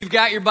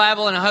got your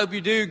Bible, and I hope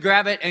you do,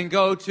 grab it and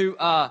go to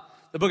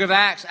the book of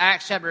Acts,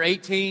 Acts chapter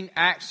 18.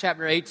 Acts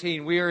chapter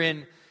 18. We are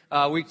in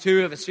week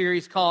 2 of a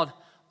series called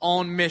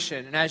On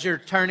Mission. And as you're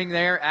turning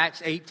there,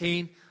 Acts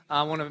 18,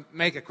 I want to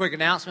make a quick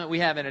announcement. We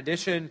have, in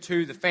addition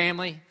to the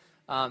family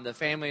of the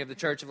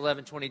Church of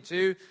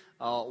 1122,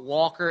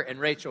 Walker and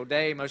Rachel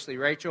Day, mostly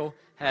Rachel,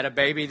 had a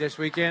baby this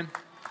weekend.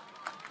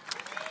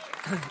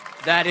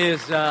 That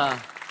is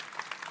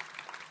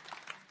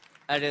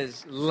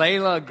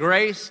Layla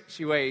Grace.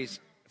 She weighs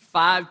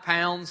 5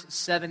 pounds,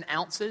 7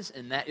 ounces,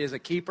 and that is a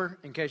keeper,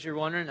 in case you're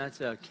wondering. That's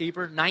a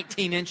keeper,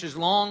 19 inches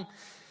long,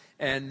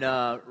 and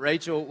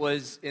Rachel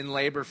was in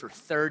labor for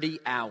 30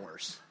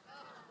 hours.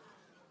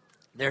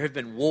 There have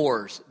been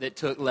wars that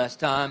took less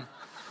time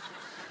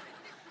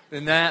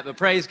than that, but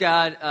praise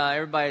God,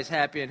 everybody's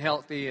happy and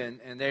healthy,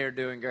 and they are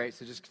doing great,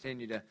 so just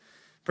continue to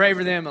pray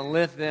for them and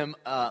lift them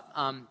up.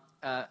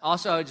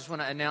 Also, I just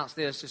want to announce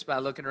this just by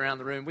looking around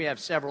the room. We have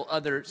several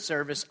other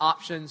service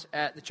options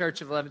at the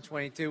Church of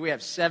 1122. We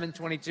have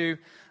 722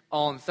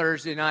 on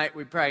Thursday night.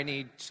 We probably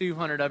need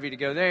 200 of you to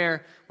go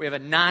there. We have a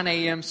 9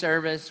 a.m.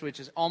 service, which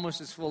is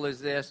almost as full as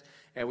this.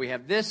 And we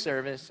have this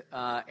service,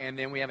 and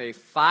then we have a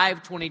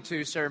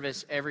 522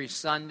 service every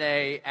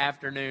Sunday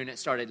afternoon. It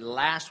started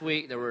last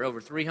week. There were over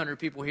 300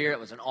 people here. It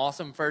was an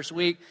awesome first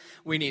week.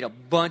 We need a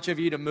bunch of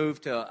you to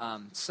move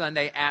to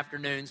Sunday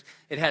afternoons.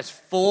 It has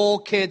full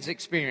kids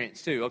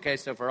experience, too. Okay,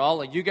 so for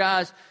all of you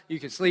guys, you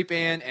can sleep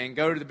in and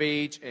go to the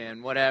beach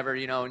and whatever,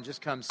 and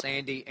just come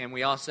sandy. And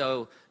we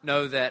also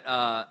know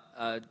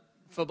that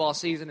football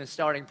season is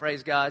starting,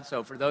 praise God.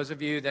 So for those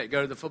of you that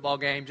go to the football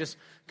game, just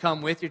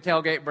come with your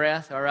tailgate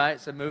breath, all right?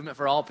 It's a movement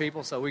for all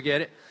people, so we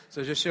get it.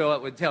 So just show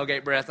up with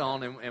tailgate breath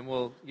on, and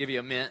we'll give you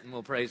a mint, and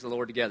we'll praise the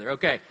Lord together.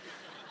 Okay.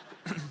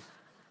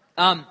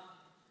 One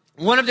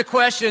of the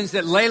questions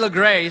that Layla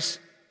Grace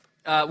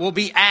will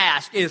be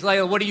asked is,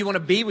 Layla, what do you want to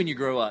be when you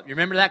grow up? You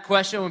remember that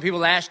question when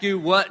people ask you,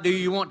 what do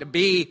you want to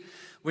be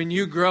when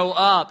you grow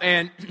up?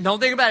 And don't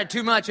think about it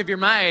too much if you're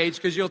my age,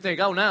 because you'll think,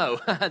 oh, no,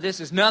 this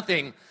is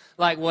nothing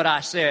like what I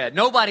said.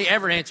 Nobody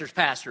ever answers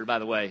pastor, by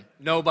the way.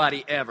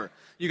 Nobody ever.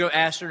 You go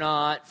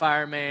astronaut,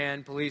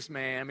 fireman,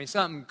 policeman.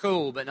 Something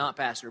cool, but not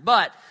pastor.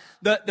 But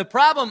the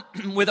problem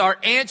with our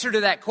answer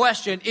to that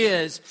question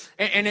is,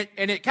 and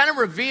it kind of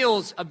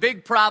reveals a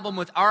big problem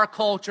with our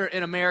culture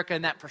in America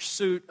and that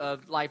pursuit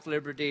of life,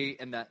 liberty,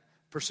 and that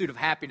pursuit of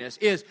happiness,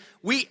 is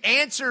we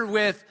answer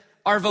with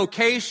our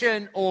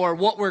vocation or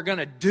what we're going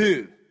to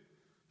do.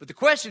 But the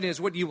question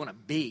is, what do you want to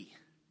be?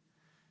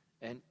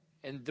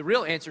 And the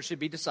real answer should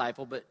be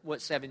disciple, but what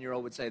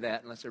 7-year-old would say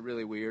that unless they're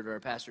really weird or a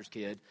pastor's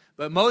kid?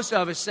 But most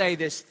of us say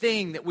this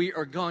thing that we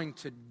are going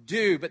to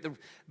do.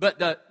 But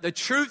the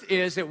truth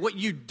is that what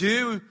you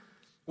do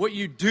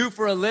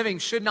for a living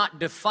should not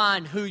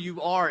define who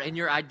you are, and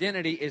your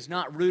identity is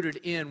not rooted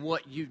in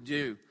what you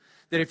do.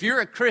 That if you're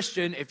a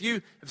Christian, if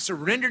you have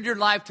surrendered your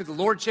life to the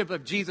Lordship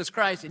of Jesus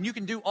Christ, and you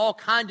can do all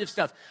kinds of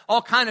stuff,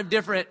 all kind of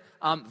different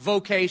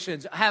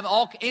vocations, have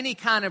any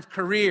kind of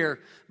career,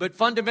 but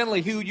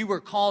fundamentally who you were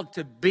called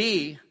to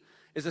be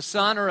is a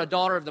son or a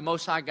daughter of the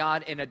Most High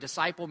God and a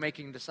disciple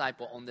making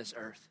disciple on this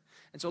earth.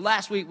 And so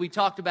last week we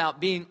talked about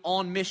being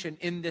on mission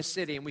in this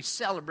city, and we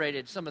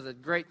celebrated some of the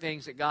great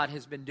things that God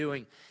has been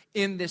doing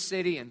in this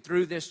city and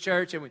through this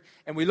church.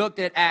 And we looked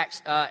at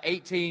Acts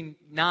 18,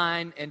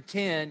 9, and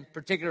 10,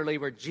 particularly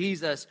where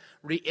Jesus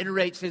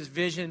reiterates his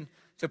vision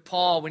to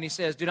Paul when he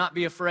says, do not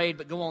be afraid,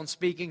 but go on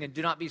speaking, and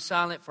do not be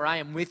silent, for I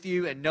am with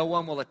you, and no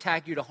one will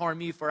attack you to harm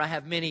you, for I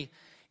have many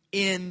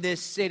in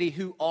this city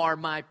who are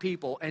my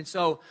people. And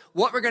so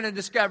what we're going to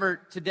discover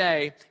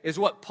today is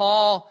what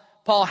Paul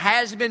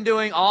has been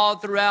doing all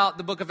throughout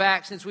the book of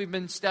Acts since we've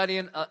been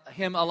studying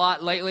him a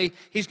lot lately.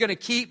 He's going to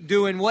keep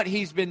doing what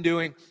he's been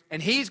doing,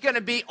 and he's going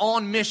to be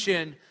on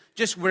mission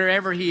just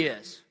wherever he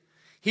is.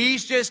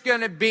 He's just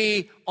going to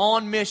be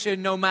on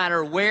mission no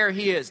matter where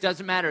he is.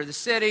 Doesn't matter the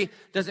city,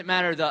 doesn't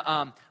matter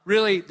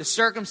the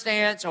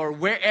circumstance or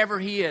wherever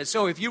he is.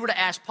 So if you were to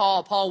ask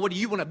Paul, what do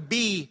you want to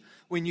be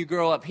when you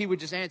grow up? He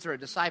would just answer, a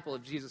disciple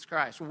of Jesus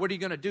Christ. Well, what are you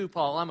going to do,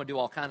 Paul? I'm going to do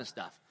all kinds of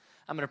stuff.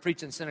 I'm going to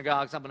preach in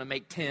synagogues. I'm going to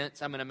make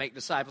tents. I'm going to make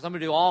disciples. I'm going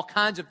to do all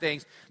kinds of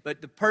things.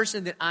 But the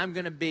person that I'm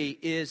going to be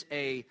is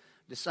a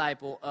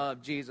disciple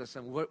of Jesus.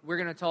 And we're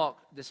going to talk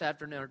this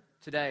afternoon,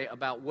 today,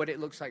 about what it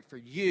looks like for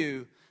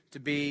you to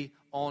be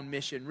on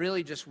mission,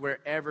 really just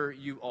wherever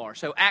you are.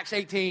 So Acts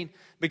 18,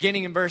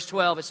 beginning in verse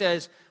 12, it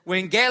says,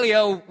 when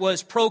Gallio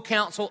was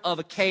proconsul of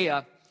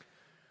Achaia,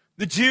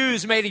 the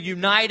Jews made a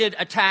united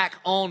attack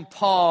on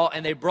Paul,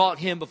 and they brought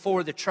him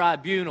before the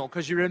tribunal.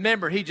 Because you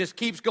remember, he just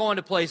keeps going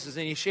to places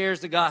and he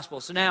shares the gospel.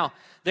 So now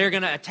they're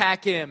going to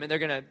attack him, and they're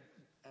going to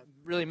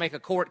really make a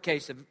court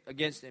case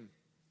against him.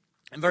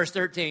 In verse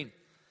 13,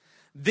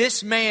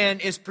 this man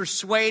is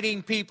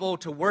persuading people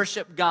to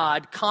worship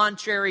God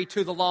contrary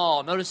to the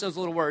law. Notice those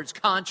little words,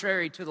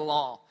 contrary to the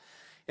law.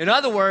 In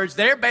other words,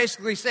 they're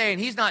basically saying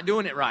he's not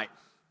doing it right.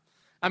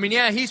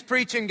 He's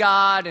preaching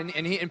God,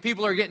 and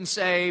people are getting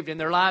saved, and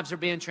their lives are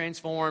being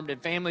transformed,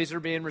 and families are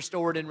being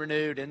restored and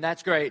renewed, and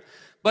that's great.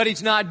 but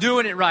he's not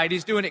doing it right.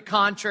 He's doing it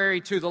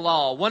contrary to the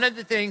law. One of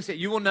the things that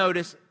you will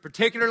notice,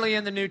 particularly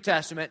in the New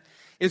Testament,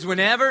 is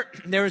whenever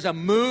there is a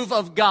move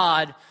of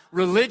God,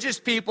 religious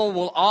people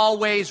will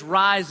always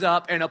rise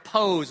up and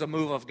oppose a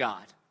move of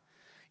God.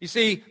 You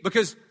see,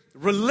 because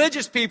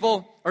religious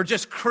people are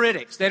just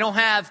critics. They don't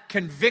have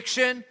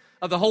conviction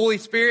of the Holy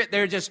Spirit.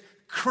 They're just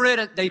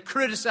they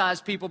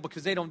criticize people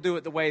because they don't do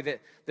it the way that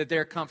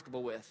they're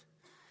comfortable with.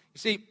 You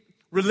see,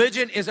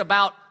 religion is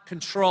about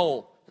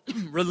control.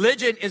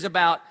 Religion is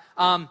about,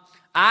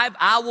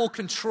 I will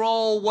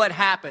control what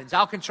happens.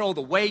 I'll control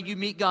the way you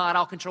meet God.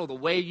 I'll control the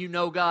way you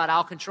know God.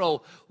 I'll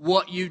control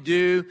what you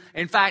do.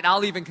 In fact,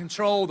 I'll even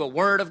control the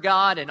Word of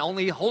God, and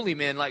only holy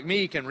men like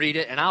me can read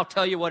it, and I'll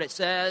tell you what it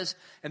says,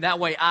 and that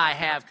way I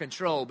have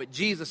control. But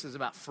Jesus is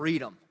about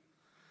freedom.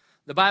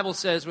 The Bible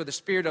says where the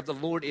Spirit of the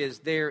Lord is,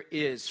 there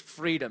is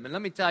freedom. And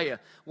let me tell you,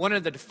 one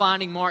of the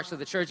defining marks of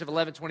the Church of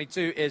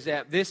 1122 is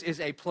that this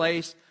is a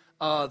place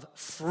of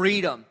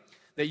freedom.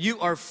 That you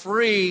are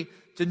free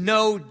to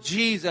know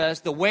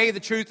Jesus, the way,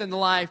 the truth, and the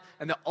life,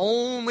 and the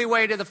only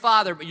way to the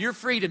Father. But you're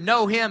free to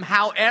know Him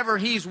however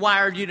He's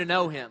wired you to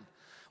know Him.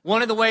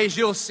 One of the ways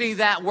you'll see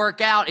that work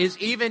out is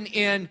even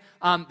in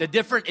the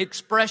different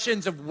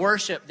expressions of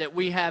worship that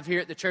we have here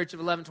at the Church of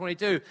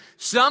 1122.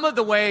 One of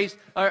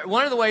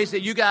the ways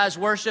that you guys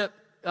worship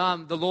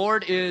the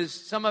Lord is,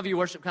 some of you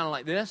worship kind of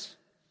like this.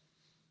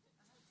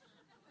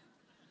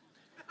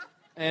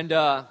 And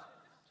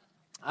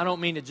I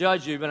don't mean to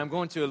judge you, but I'm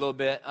going to a little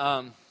bit.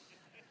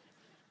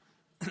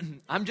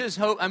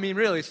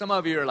 Really, some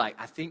of you are like,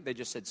 I think they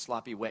just said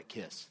sloppy wet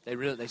kiss.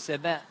 They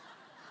said that?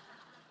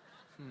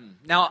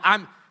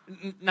 Now,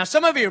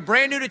 some of you are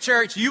brand new to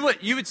church. You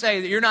would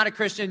say that you're not a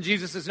Christian.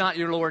 Jesus is not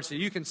your Lord, so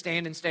you can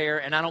stand and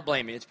stare, and I don't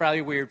blame you. It's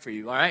probably weird for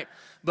you, all right?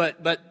 But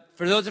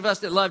for those of us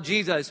that love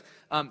Jesus,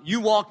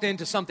 you walked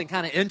into something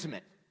kind of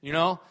intimate, you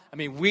know? I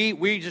mean,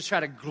 we just try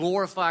to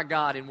glorify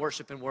God in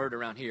worship and word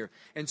around here.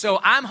 And so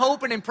I'm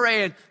hoping and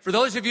praying for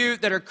those of you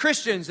that are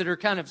Christians that are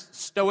kind of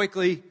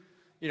stoically,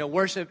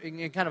 worshiping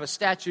in kind of a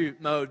statue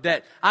mode,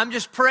 that I'm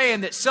just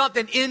praying that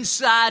something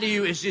inside of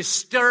you is just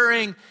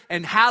stirring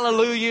and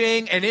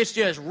hallelujahing, and it's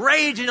just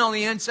raging on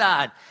the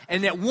inside.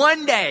 And that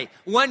one day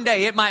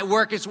it might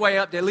work its way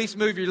up to at least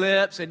move your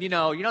lips. And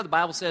the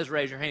Bible says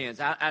raise your hands.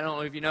 I don't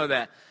know if you know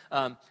that.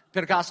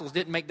 Pentecostals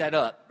didn't make that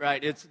up,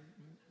 right? It's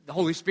the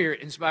Holy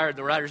Spirit inspired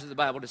the writers of the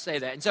Bible to say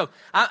that. And so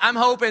I'm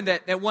hoping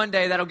that one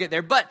day that'll get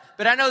there. But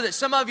I know that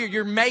some of you,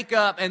 your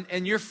makeup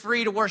and you're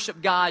free to worship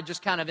God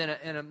just kind of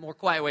in a more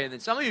quiet way. And then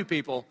some of you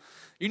people,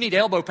 you need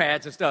elbow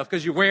pads and stuff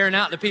because you're wearing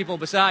out the people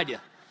beside you.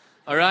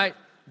 All right?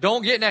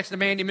 Don't get next to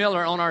Mandy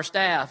Miller on our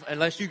staff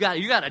unless you got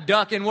a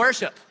duck in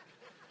worship.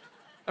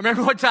 I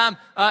remember one time,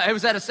 it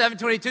was at a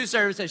 722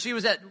 service, and she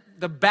was at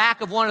the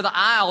back of one of the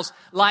aisles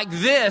like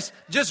this,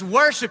 just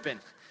worshiping.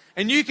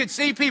 And you could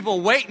see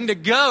people waiting to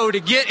go to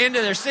get into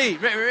their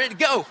seat, ready to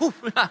go.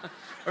 All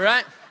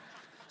right?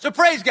 So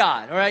praise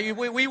God. All right?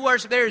 We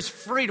worship. There is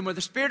freedom. Where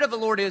the Spirit of the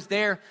Lord is,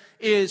 there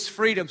is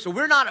freedom. So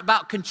we're not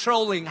about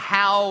controlling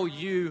how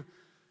you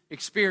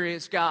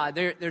experience God.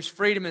 There's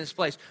freedom in this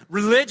place.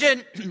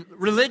 Religion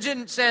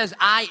says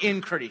I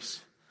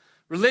increase.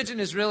 Religion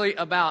is really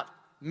about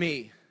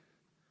me.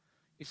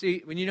 You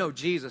see, when you know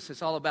Jesus,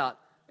 it's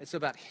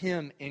about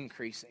Him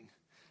increasing.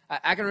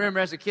 I can remember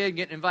as a kid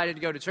getting invited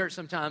to go to church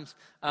sometimes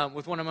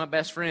with one of my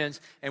best friends,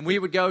 and we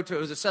would go to, it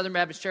was a Southern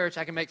Baptist church.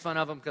 I can make fun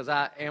of them because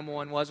I am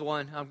one, was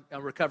one. I'm a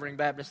recovering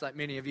Baptist like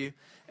many of you.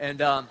 And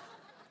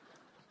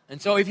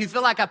so if you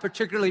feel like I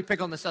particularly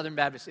pick on the Southern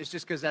Baptist, it's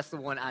just because that's the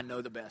one I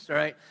know the best, all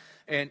right?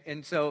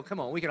 And so, come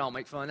on, we can all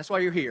make fun. That's why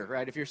you're here,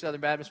 right? If you're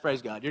Southern Baptist,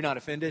 praise God. You're not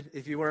offended.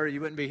 If you were,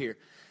 you wouldn't be here.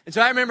 And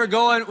so I remember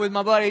going with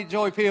my buddy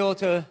Joey Peel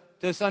to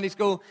Sunday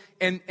school,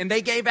 and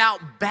they gave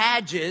out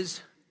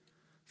badges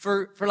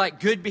for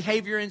like good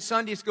behavior in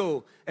Sunday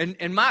school.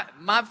 And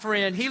my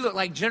friend, he looked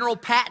like General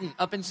Patton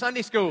up in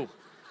Sunday school.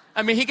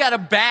 I mean, he got a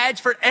badge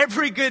for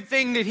every good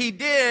thing that he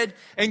did.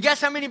 And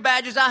guess how many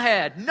badges I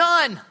had?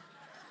 None.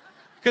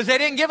 Because they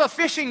didn't give a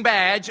fishing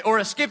badge or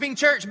a skipping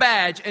church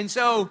badge. And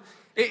so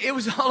it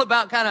was all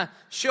about kind of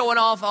showing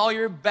off all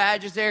your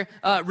badges there.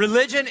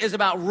 Religion is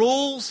about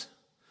rules.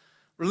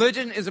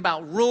 Religion is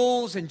about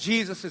rules, and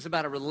Jesus is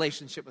about a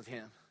relationship with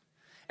Him.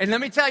 And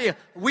let me tell you,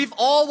 we've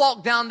all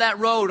walked down that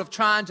road of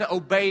trying to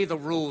obey the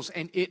rules,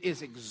 and it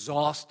is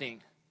exhausting.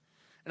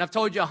 And I've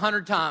told you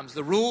 100 times,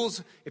 the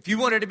rules, if you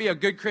wanted to be a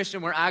good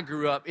Christian where I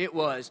grew up, it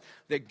was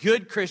that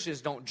good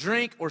Christians don't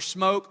drink or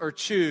smoke or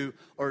chew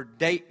or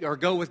date or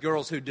go with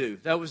girls who do.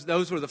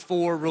 Those were the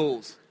 4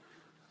 rules.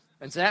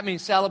 And so that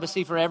means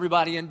celibacy for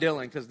everybody in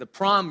Dillon, because the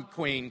prom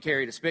queen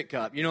carried a spit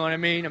cup. You know what I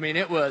mean? I mean,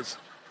 it was...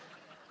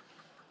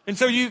 And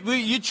so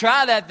you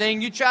try that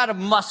thing, you try to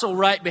muscle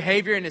right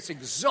behavior, and it's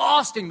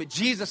exhausting, but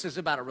Jesus is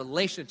about a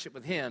relationship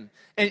with Him.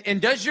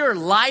 And does your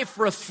life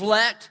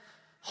reflect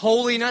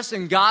holiness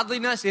and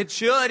godliness? It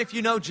should if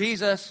you know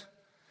Jesus,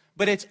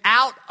 but it's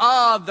out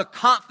of the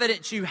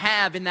confidence you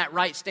have in that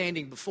right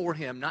standing before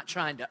Him, not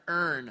trying to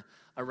earn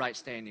a right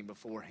standing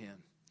before Him.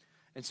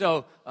 And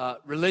so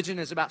religion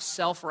is about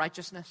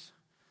self-righteousness.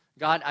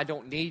 God, I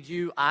don't need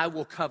you. I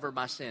will cover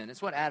my sin.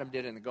 It's what Adam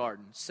did in the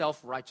garden,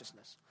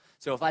 self-righteousness.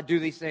 So if I do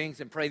these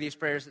things and pray these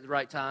prayers at the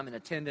right time and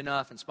attend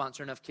enough and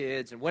sponsor enough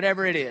kids and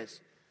whatever it is,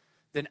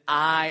 then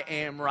I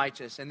am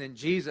righteous. And then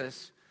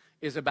Jesus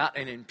is about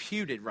an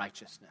imputed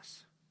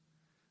righteousness.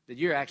 That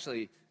you're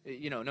actually,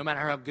 no matter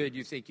how good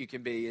you think you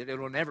can be, it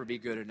will never be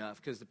good enough,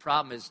 because the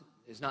problem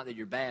is not that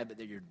you're bad, but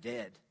that you're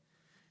dead.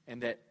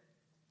 And that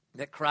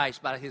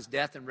Christ, by his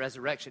death and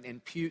resurrection,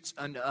 imputes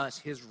unto us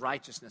his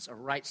righteousness, a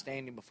right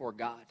standing before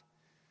God.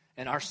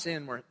 And our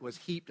sin was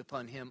heaped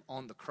upon him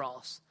on the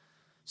cross.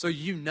 So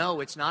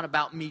it's not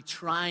about me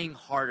trying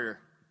harder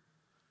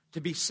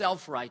to be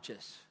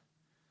self-righteous.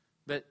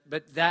 But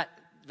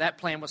that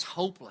plan was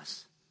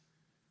hopeless.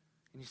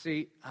 And you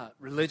see,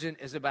 religion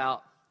is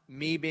about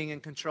me being in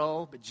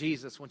control, but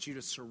Jesus wants you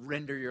to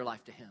surrender your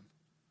life to him.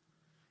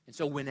 And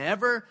so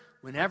whenever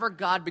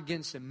God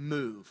begins to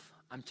move,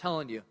 I'm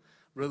telling you,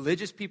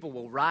 religious people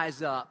will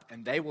rise up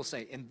and they will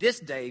say, in this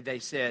day they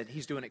said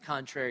he's doing it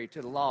contrary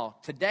to the law.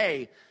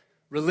 Today,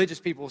 religious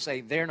people will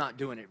say they're not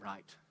doing it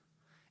right.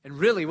 And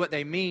really what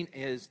they mean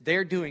is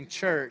they're doing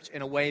church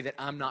in a way that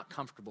I'm not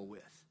comfortable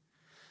with.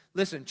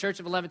 Listen, Church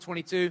of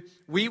 1122,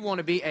 we want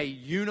to be a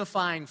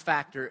unifying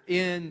factor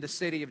in the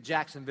city of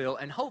Jacksonville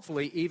and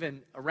hopefully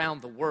even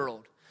around the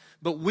world.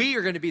 But we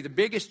are going to be the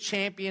biggest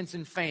champions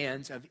and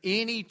fans of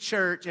any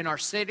church in our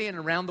city and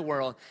around the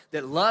world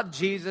that love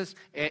Jesus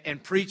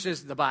and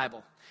preaches the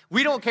Bible.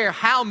 We don't care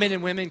how men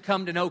and women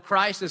come to know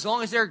Christ, as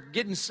long as they're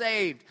getting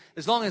saved,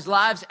 as long as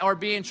lives are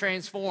being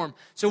transformed.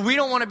 So we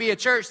don't want to be a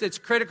church that's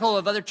critical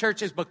of other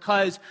churches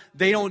because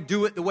they don't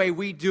do it the way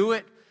we do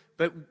it.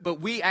 But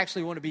we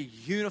actually want to be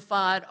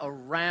unified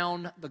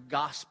around the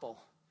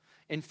gospel.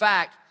 In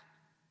fact,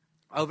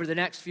 over the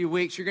next few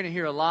weeks, you're going to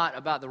hear a lot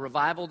about the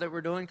revival that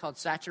we're doing called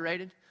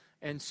Saturated.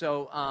 And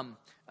so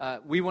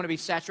we want to be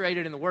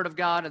saturated in the Word of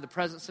God and the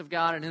presence of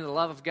God and in the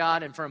love of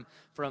God. And from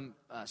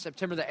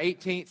September the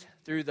 18th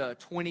through the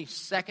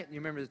 22nd,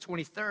 you remember the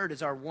 23rd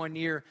is our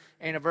 1-year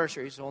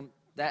anniversary. So on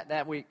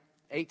that week,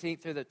 18th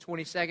through the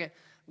 22nd,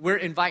 we're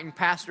inviting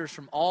pastors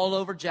from all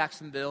over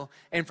Jacksonville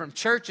and from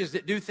churches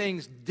that do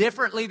things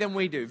differently than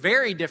we do,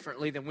 very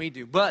differently than we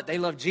do. But they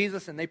love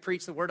Jesus and they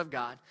preach the Word of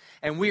God.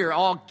 And we are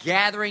all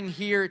gathering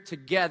here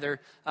together.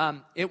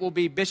 It will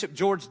be Bishop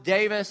George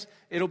Davis.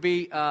 It'll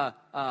be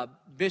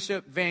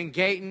Bishop Van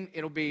Gaten.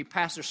 It'll be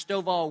Pastor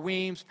Stovall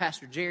Weems,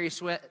 Pastor Jerry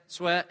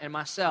Sweat, and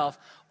myself,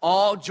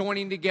 all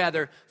joining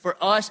together for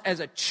us as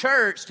a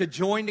church to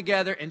join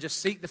together and just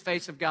seek the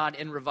face of God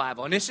in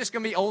revival. And it's just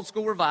going to be old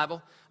school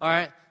revival, all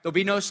right? There'll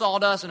be no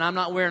sawdust, and I'm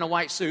not wearing a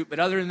white suit. But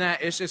other than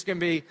that, it's just going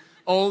to be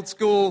old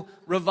school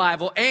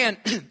revival. And,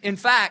 in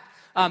fact,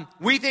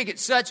 we think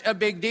it's such a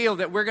big deal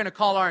that we're going to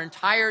call our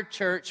entire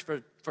church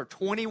for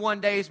 21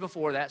 days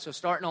before that. So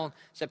starting on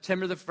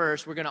September the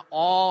 1st, we're going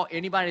to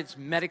anybody that's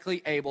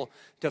medically able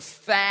to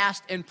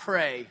fast and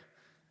pray.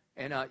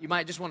 And you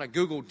might just want to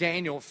Google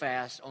Daniel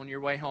fast on your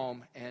way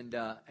home, and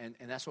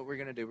that's what we're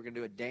going to do. We're going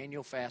to do a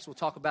Daniel fast. We'll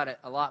talk about it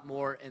a lot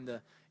more in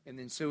the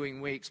ensuing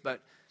weeks, but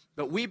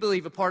we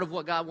believe a part of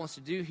what God wants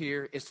to do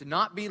here is to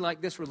not be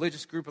like this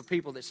religious group of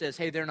people that says,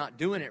 hey, they're not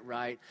doing it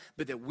right,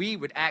 but that we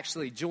would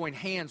actually join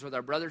hands with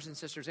our brothers and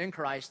sisters in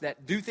Christ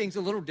that do things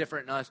a little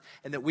different than us,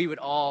 and that we would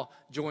all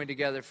join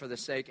together for the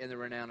sake and the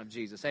renown of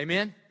Jesus.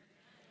 Amen?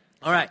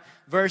 All right,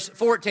 verse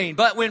 14.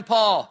 But when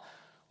Paul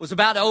was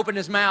about to open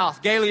his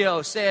mouth,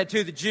 Gallio said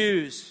to the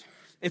Jews,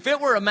 if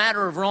it were a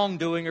matter of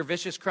wrongdoing or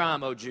vicious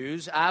crime, O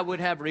Jews, I would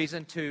have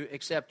reason to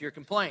accept your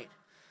complaint.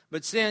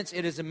 But since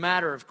it is a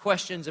matter of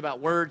questions about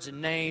words and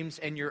names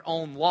and your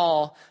own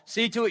law,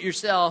 see to it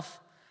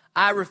yourself.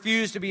 I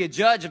refuse to be a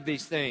judge of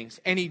these things.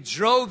 And he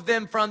drove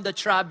them from the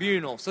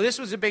tribunal. So this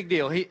was a big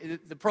deal.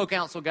 The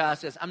proconsul guy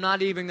says, I'm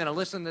not even going to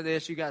listen to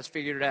this. You guys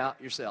figured it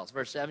out yourselves.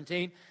 Verse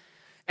 17.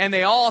 And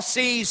they all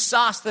seized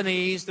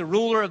Sosthenes, the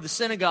ruler of the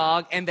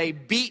synagogue, and they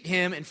beat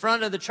him in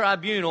front of the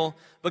tribunal.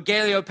 But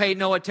Gallio paid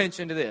no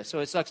attention to this. So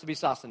it sucks to be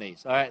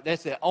Sosthenes. All right,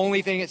 that's the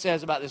only thing it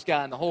says about this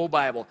guy in the whole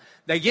Bible.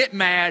 They get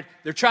mad.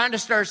 They're trying to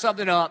stir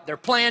something up. Their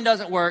plan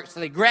doesn't work. So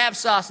they grab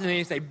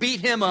Sosthenes. They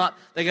beat him up.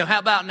 They go, how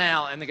about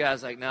now? And the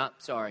guy's like, no,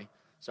 sorry,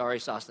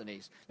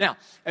 Sosthenes. Now,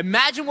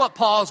 imagine what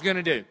Paul's going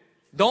to do.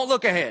 Don't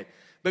look ahead.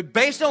 But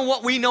based on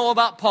what we know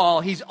about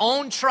Paul, he's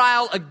on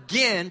trial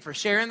again for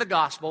sharing the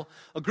gospel.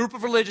 A group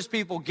of religious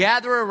people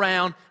gather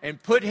around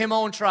and put him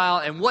on trial.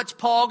 And what's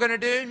Paul going to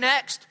do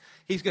next?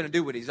 He's going to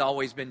do what he's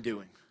always been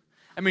doing.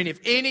 I mean, if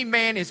any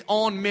man is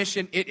on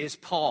mission, it is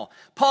Paul.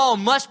 Paul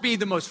must be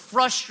the most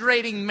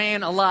frustrating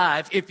man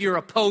alive if you're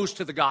opposed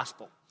to the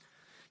gospel.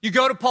 You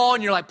go to Paul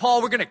and you're like,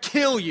 Paul, we're going to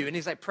kill you. And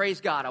he's like, praise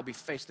God, I'll be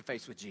face to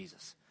face with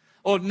Jesus.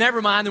 Oh,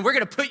 never mind, then we're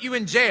going to put you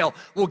in jail.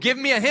 Well, give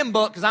me a hymn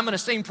book because I'm going to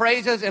sing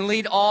praises and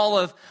lead all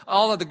of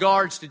the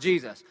guards to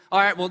Jesus. All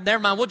right, well,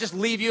 never mind, we'll just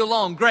leave you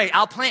alone. Great,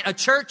 I'll plant a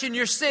church in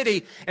your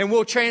city and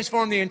we'll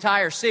transform the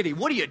entire city.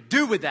 What do you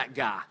do with that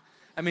guy?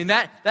 I mean,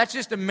 that's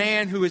just a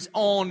man who is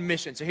on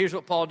mission. So here's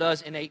what Paul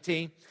does in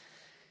 18.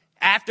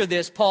 After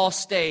this, Paul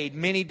stayed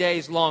many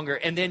days longer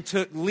and then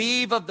took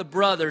leave of the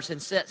brothers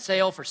and set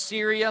sail for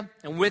Syria,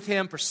 and with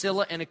him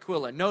Priscilla and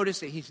Aquila. Notice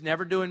that he's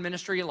never doing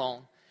ministry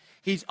alone.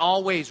 He's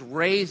always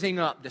raising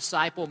up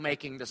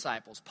disciple-making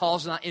disciples.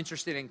 Paul's not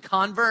interested in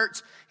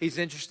converts. He's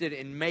interested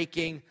in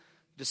making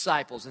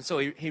disciples. And so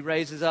he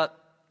raises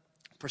up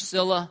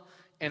Priscilla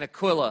and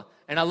Aquila.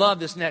 And I love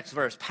this next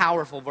verse,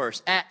 powerful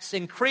verse. At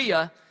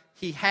Cenchrea,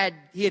 he had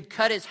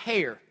cut his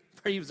hair,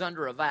 for he was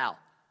under a vow.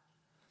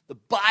 The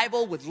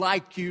Bible would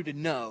like you to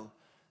know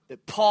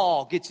that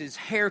Paul gets his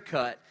hair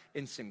cut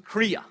in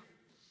Cenchrea.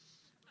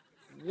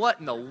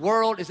 What in the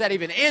world is that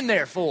even in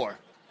there for?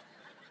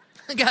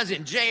 The guy's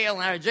in jail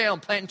and out of jail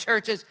and planting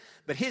churches,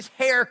 but his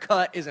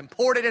haircut is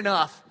important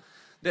enough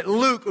that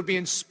Luke would be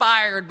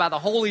inspired by the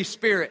Holy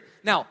Spirit.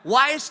 Now,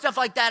 why is stuff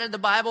like that in the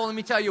Bible? Let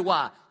me tell you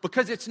why.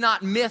 Because it's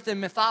not myth and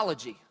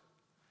mythology.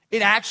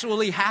 It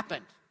actually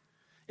happened.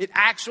 It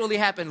actually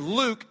happened.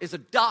 Luke is a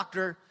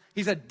doctor.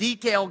 He's a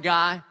detail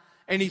guy.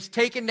 And he's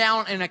taken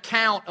down an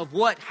account of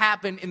what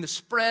happened in the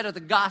spread of the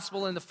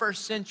gospel in the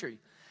first century.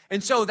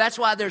 And so that's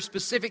why there's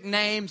specific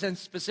names and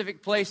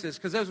specific places,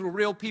 because those were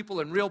real people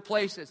and real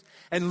places.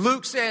 And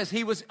Luke says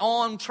he was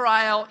on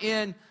trial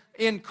in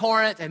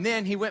Corinth, and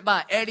then he went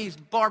by Eddie's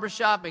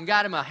barbershop and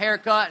got him a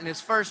haircut, and his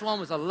first one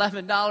was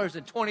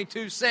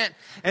 $11.22.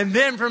 And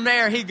then from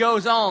there he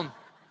goes on.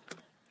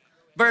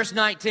 Verse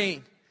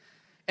 19,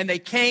 and they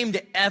came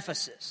to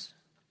Ephesus.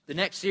 The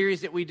next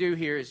series that we do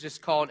here is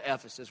just called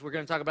Ephesus. We're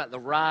going to talk about the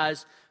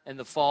rise and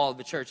the fall of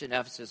the church in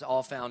Ephesus,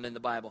 all found in the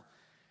Bible.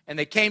 And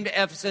they came to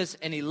Ephesus,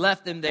 and he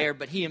left them there,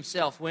 but he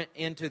himself went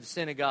into the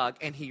synagogue,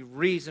 and he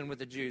reasoned with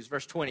the Jews.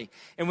 Verse 20,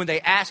 and when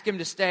they asked him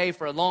to stay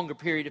for a longer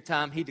period of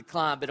time, he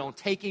declined. But on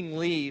taking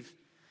leave,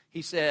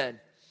 he said,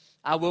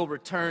 I will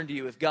return to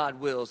you if God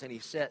wills. And he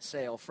set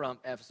sail from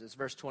Ephesus.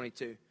 Verse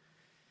 22,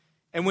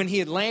 and when he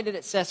had landed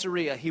at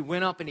Caesarea, he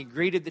went up and he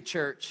greeted the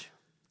church,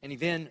 and he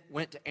then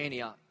went to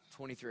Antioch.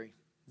 23.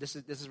 This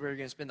is where we're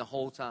going to spend the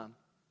whole time.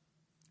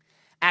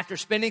 After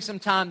spending some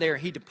time there,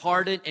 he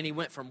departed and he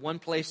went from one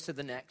place to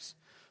the next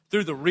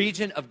through the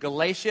region of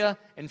Galatia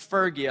and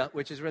Phrygia,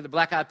 which is where the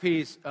Black Eyed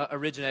Peas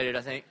originated,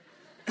 I think,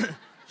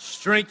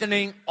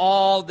 strengthening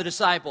all the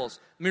disciples.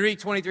 Let me read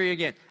 23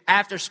 again.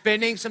 After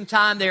spending some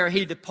time there,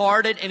 he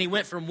departed and he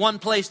went from one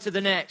place to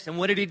the next. And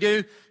what did he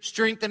do?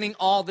 Strengthening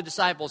all the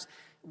disciples.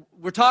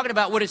 We're talking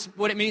about what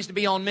it means to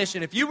be on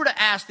mission. If you were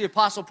to ask the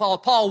Apostle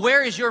Paul,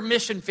 where is your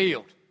mission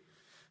field?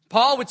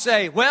 Paul would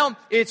say, well,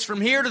 it's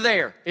from here to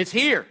there. It's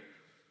here.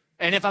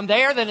 And if I'm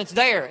there, then it's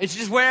there. It's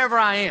just wherever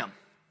I am.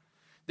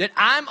 That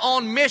I'm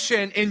on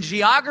mission in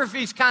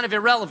geography is kind of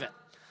irrelevant.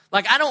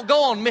 Like, I don't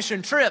go on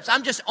mission trips.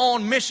 I'm just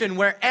on mission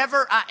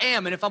wherever I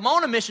am. And if I'm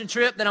on a mission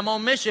trip, then I'm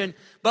on mission.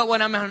 But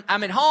when I'm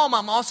at home,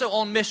 I'm also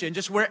on mission.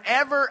 Just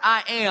wherever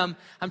I am,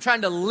 I'm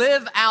trying to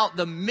live out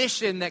the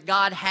mission that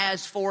God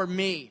has for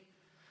me.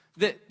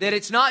 That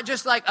it's not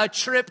just like a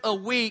trip a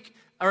week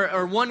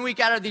or 1 week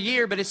out of the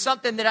year, but it's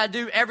something that I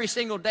do every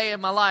single day of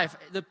my life.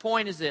 The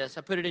point is this,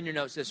 I put it in your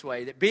notes this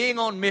way, that being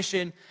on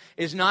mission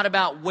is not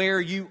about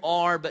where you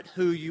are, but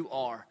who you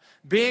are.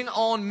 Being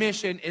on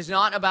mission is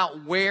not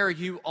about where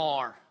you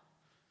are.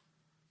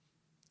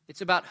 It's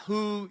about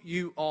who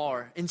you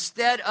are.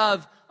 Instead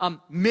of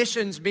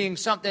missions being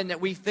something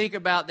that we think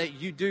about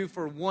that you do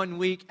for 1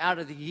 week out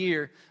of the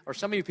year, or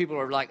some of you people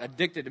are like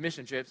addicted to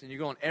mission trips and you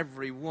go on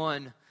every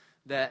one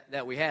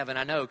that we have, and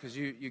I know because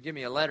you give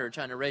me a letter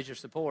trying to raise your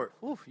support.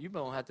 Whew, you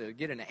don't have to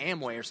get into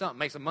Amway or something,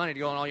 make some money to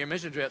go on all your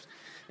mission trips.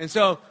 And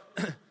so,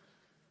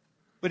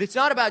 but it's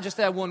not about just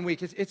that 1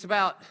 week. It's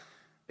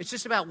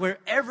just about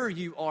wherever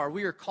you are,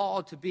 we are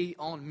called to be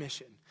on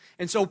mission.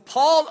 And so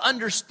Paul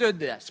understood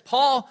this.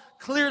 Paul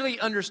clearly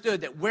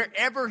understood that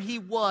wherever he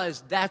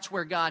was, that's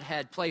where God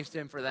had placed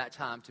him for that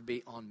time to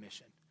be on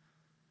mission.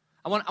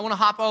 I want to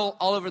hop all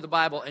over the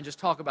Bible and just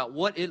talk about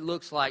what it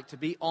looks like to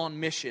be on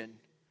mission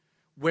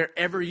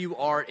wherever you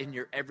are in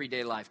your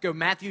everyday life. Go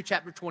Matthew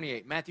chapter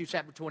 28. Matthew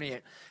chapter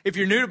 28. If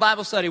you're new to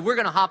Bible study, we're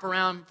going to hop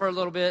around for a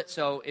little bit,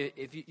 so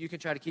if you can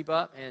try to keep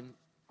up, and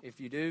if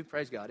you do,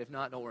 praise God. If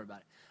not, don't worry about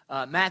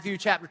it. Matthew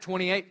chapter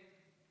 28.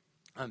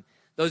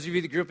 Those of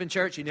you that grew up in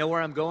church, you know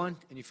where I'm going,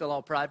 and you feel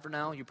all prideful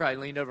now. You probably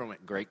leaned over and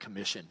went, Great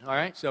Commission. All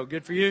right, so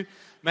good for you.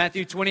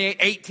 Matthew 28,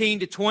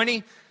 18 to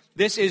 20.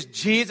 This is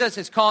Jesus.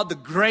 It's called the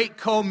Great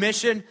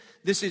Commission.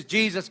 This is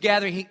Jesus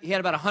gathering. He had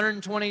about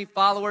 120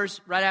 followers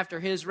right after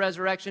his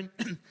resurrection.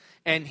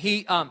 And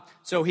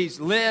so he's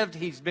lived,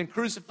 he's been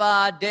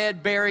crucified,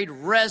 dead, buried,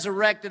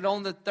 resurrected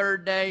on the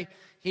third day.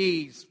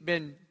 He's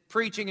been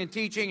preaching and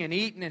teaching and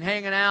eating and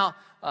hanging out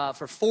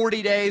for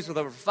 40 days with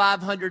over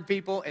 500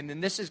 people. And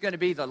then this is going to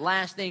be the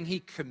last thing he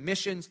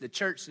commissions the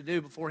church to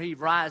do before he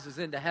rises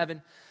into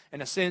heaven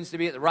and ascends to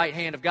be at the right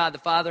hand of God the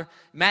Father.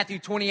 Matthew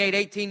 28,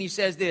 18, he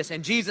says this,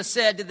 and Jesus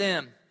said to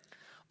them,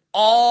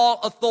 all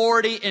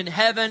authority in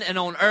heaven and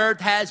on earth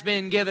has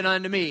been given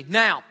unto me.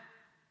 Now,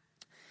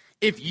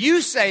 If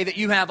you say that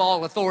you have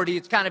all authority,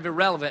 it's kind of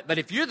irrelevant. But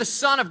if you're the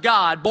Son of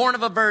God, born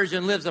of a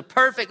virgin, lives a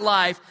perfect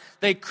life,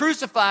 they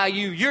crucify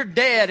you, you're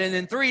dead, and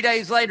then 3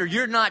 days later,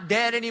 you're not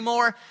dead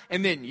anymore,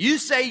 and then you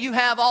say you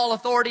have all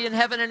authority in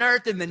heaven and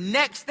earth, and the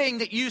next thing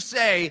that you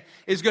say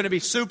is going to be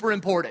super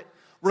important.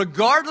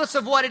 Regardless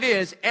of what it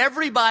is,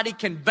 everybody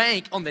can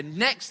bank on the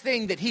next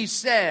thing that he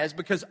says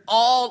because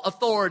all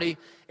authority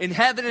in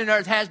heaven and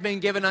earth has been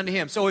given unto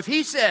him. So if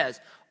he says,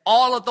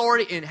 all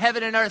authority in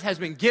heaven and earth has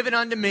been given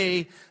unto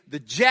me, the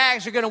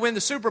Jags are going to win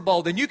the Super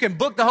Bowl, then you can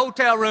book the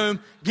hotel room,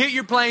 get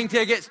your plane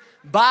tickets,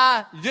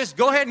 just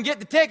go ahead and get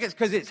the tickets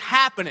because it's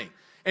happening.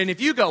 And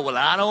if you go, well,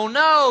 I don't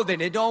know,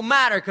 then it don't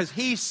matter because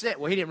he said,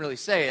 well, he didn't really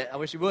say it. I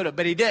wish he would have,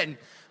 but he didn't.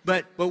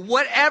 But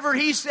whatever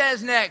he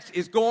says next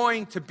is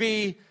going to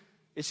be,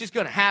 it's just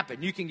going to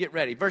happen. You can get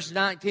ready. Verse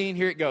 19,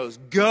 here it goes.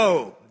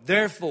 Go,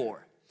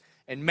 therefore,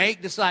 and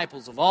make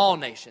disciples of all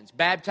nations,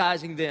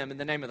 baptizing them in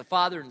the name of the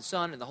Father and the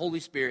Son and the Holy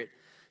Spirit,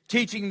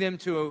 teaching them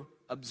to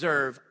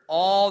observe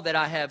all that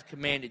I have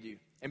commanded you.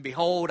 And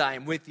behold, I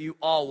am with you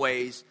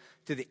always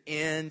to the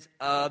end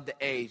of the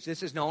age.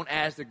 This is known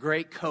as the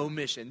Great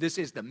Commission. This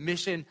is the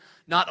mission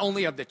not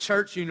only of the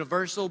church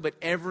universal, but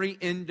every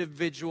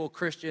individual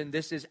Christian.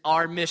 This is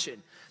our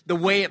mission. The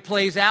way it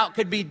plays out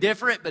could be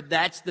different, but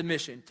that's the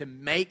mission, to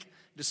make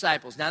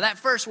disciples. Now that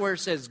first word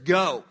says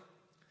go.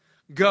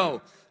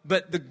 Go.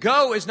 But the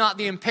go is not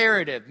the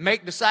imperative.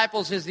 Make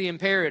disciples is the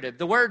imperative.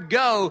 The word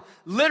go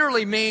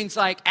literally means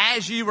like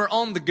as you are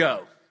on the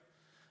go.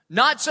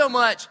 Not so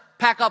much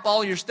pack up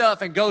all your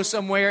stuff and go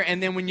somewhere,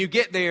 and then when you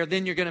get there,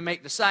 then you're going to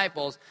make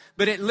disciples.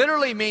 But it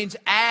literally means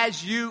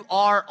as you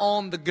are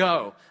on the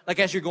go. Like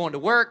as you're going to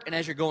work, and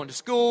as you're going to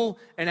school,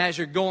 and as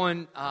you're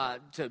going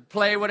to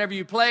play whatever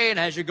you play, and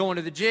as you're going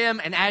to the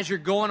gym, and as you're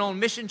going on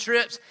mission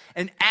trips,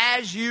 and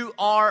as you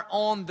are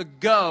on the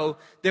go,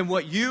 then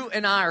what you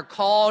and I are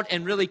called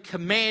and really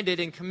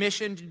commanded and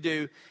commissioned to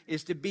do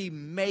is to be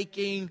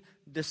making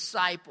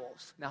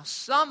disciples. Now,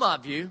 some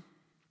of you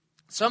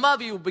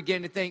will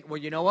begin to think, well,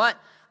 you know what?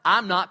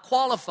 I'm not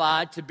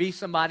qualified to be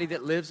somebody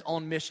that lives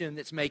on mission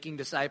that's making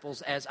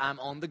disciples as I'm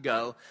on the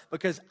go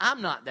because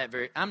I'm not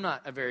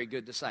a very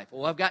good disciple.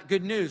 Well, I've got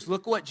good news.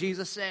 Look what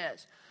Jesus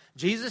says.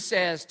 Jesus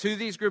says to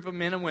these group of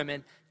men and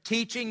women,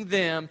 teaching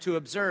them to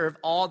observe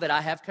all that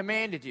I have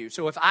commanded you.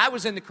 So if I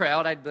was in the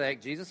crowd, I'd be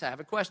like, Jesus, I have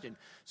a question.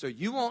 So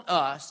you want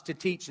us to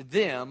teach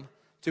them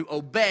to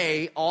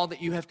obey all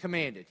that you have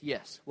commanded?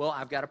 Yes. Well,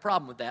 I've got a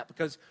problem with that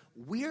because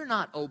we're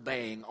not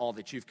obeying all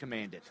that you've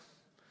commanded.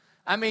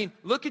 I mean,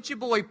 look at your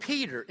boy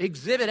Peter,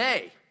 Exhibit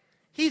A.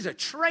 He's a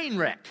train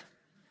wreck.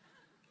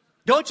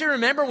 Don't you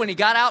remember when he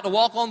got out to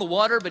walk on the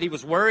water, but he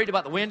was worried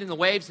about the wind and the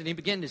waves, and he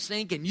began to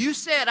sink? And you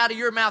said out of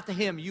your mouth to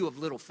him, you have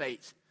little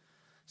faith.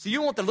 So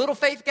you want the little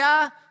faith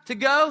guy to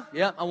go?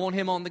 Yep, I want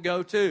him on the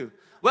go too.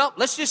 Well,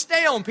 let's just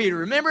stay on Peter.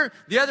 Remember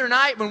the other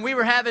night when we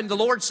were having the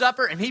Lord's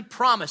Supper, and he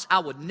promised, I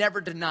would never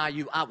deny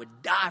you. I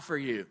would die for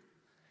you.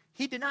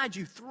 He denied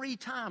you 3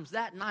 times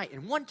that night,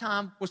 and one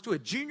time was to a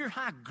junior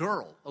high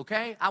girl,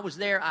 okay? I was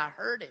there. I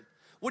heard him.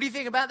 What do you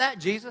think about that,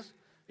 Jesus?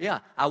 Yeah,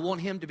 I want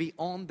him to be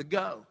on the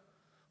go.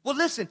 Well,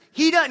 listen,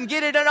 he doesn't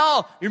get it at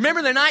all. You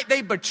remember the night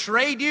they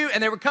betrayed you,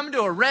 and they were coming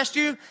to arrest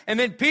you, and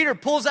then Peter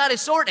pulls out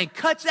his sword and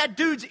cuts that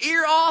dude's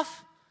ear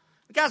off?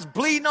 The guy's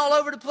bleeding all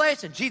over the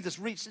place, and Jesus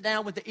reaches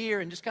down with the ear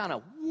and just kind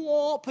of,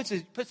 puts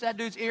that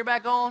dude's ear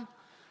back on.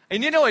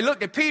 And you know, he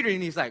looked at Peter,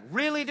 and he's like,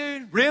 really,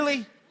 dude?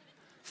 Really?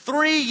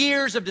 3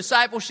 years of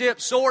discipleship,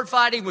 sword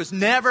fighting was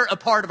never a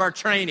part of our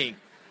training.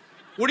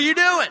 What are you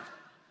doing?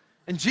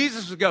 And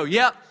Jesus would go,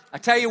 yep, I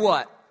tell you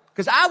what.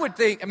 Because I would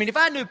think, if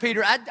I knew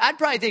Peter, I'd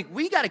probably think,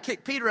 we got to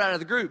kick Peter out of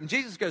the group. And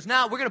Jesus goes,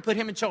 no, we're going to put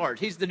him in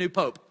charge. He's the new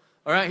pope.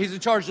 All right? He's in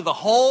charge of the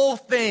whole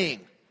thing.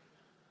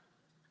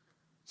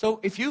 So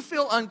if you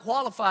feel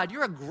unqualified,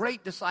 you're a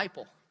great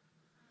disciple.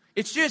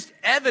 It's just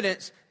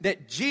evidence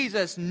that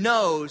Jesus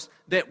knows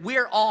that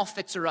we're all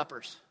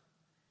fixer-uppers.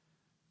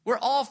 We're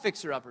all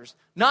fixer-uppers.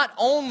 Not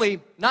only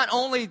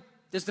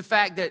does the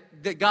fact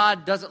that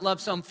God doesn't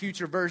love some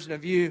future version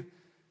of you,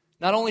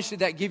 not only should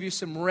that give you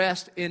some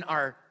rest in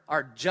our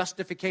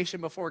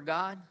justification before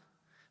God,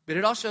 but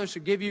it also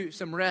should give you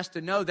some rest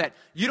to know that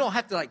you don't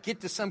have to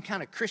get to some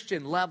kind of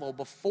Christian level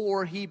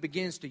before he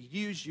begins to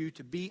use you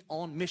to be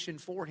on mission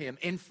for him.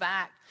 In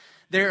fact,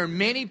 there are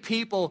many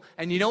people,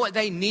 and you know what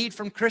they need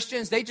from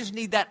Christians? They just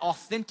need that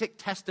authentic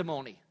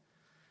testimony.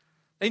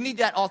 They need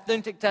that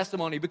authentic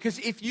testimony because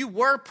if you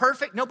were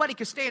perfect, nobody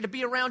could stand to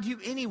be around you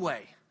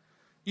anyway.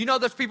 You know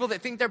those people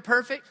that think they're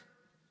perfect?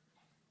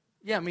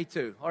 Yeah, me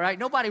too, all right?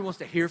 Nobody wants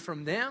to hear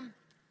from them.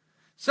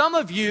 Some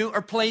of you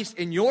are placed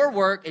in your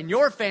work, in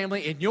your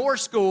family, in your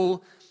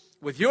school,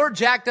 with your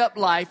jacked up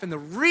life, and the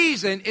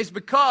reason is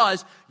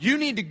because you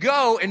need to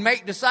go and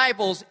make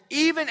disciples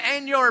even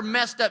in your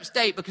messed up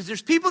state, because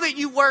there's people that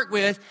you work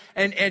with,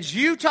 and as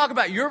you talk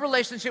about your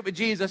relationship with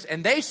Jesus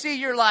and they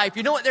see your life,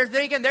 you know what they're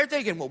thinking? They're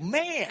thinking, well,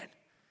 man,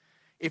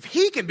 if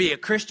he can be a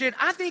Christian,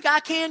 I think I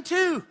can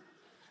too,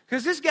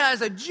 because this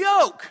guy's a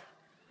joke.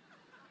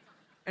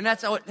 And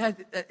that's how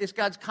it's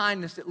God's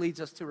kindness that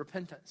leads us to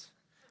repentance.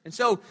 And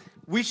so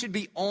we should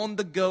be on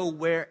the go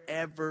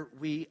wherever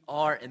we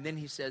are. And then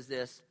he says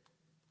this,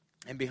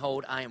 and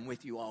behold, I am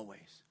with you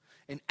always.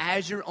 And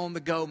as you're on the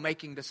go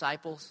making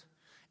disciples,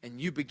 and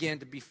you begin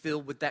to be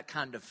filled with that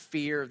kind of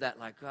fear, that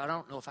like, I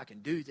don't know if I can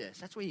do this.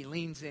 That's when he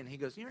leans in. He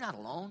goes, you're not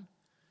alone.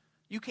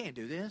 You can't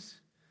do this.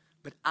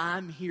 But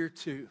I'm here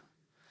too.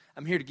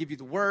 I'm here to give you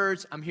the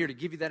words. I'm here to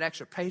give you that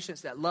extra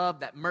patience, that love,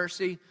 that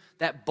mercy,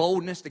 that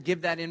boldness to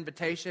give that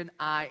invitation.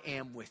 I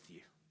am with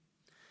you.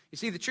 You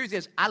see, the truth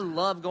is, I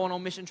love going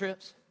on mission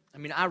trips. I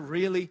mean, I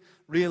really,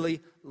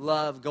 really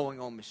love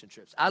going on mission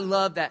trips. I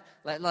love that,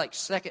 like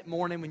second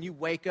morning when you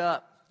wake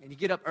up and you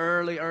get up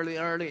early,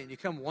 and you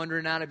come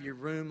wandering out of your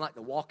room like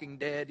the Walking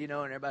Dead, and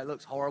everybody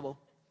looks horrible.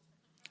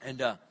 And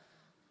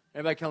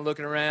everybody kind of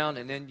looking around,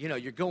 and then,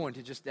 you're going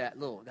to just that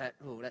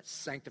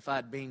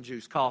sanctified bean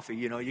juice coffee.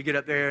 You get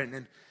up there, and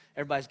then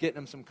everybody's getting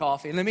them some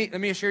coffee. And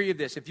let me assure you of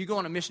this. If you go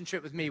on a mission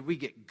trip with me, we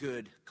get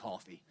good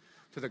coffee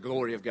to the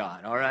glory of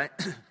God, all right?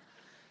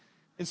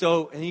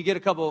 And you get a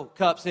couple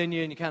cups in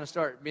you, and you kind of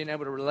start being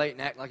able to relate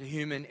and act like a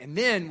human. And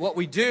then what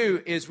we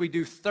do is we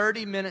do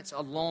 30 minutes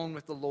alone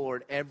with the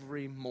Lord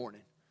every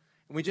morning.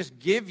 And we just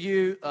give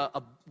you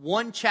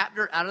one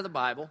chapter out of the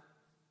Bible,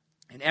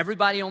 and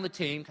everybody on the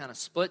team kind of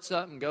splits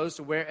up and goes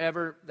to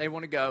wherever they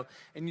want to go,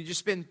 and you just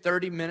spend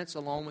 30 minutes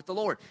alone with the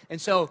Lord. And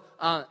so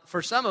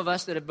for some of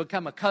us that have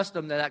become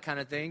accustomed to that kind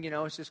of thing,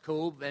 it's just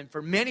cool. And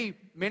for many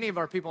of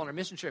our people on our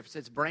mission trips,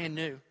 it's brand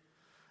new.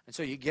 And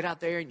so you get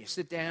out there and you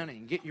sit down and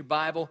you get your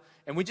Bible,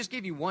 and we just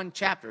give you one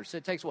chapter. So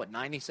it takes,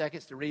 90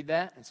 seconds to read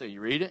that? And so you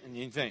read it and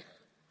you think,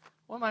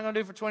 what am I going to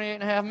do for 28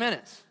 and a half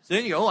minutes? So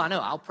then you go, I know,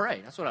 I'll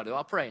pray. That's what I do.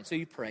 I'll pray. And so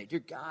you pray. Dear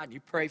God,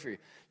 you pray for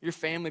your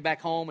family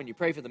back home, and you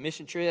pray for the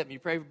mission trip, and you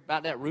pray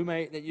about that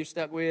roommate that you're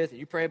stuck with, and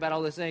you pray about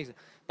all those things,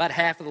 about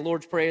half of the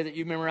Lord's Prayer that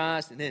you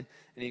memorized, and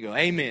you go,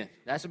 amen.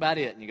 That's about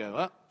it. And you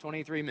go,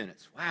 23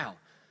 minutes. Wow.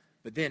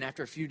 But then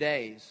after a few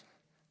days,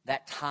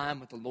 that time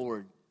with the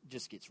Lord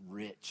just gets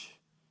rich.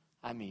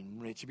 I mean,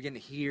 rich. You begin to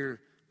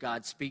hear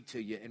God speak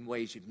to you in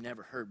ways you've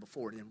never heard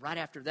before. And then right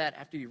after that,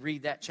 after you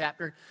read that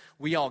chapter,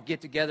 we all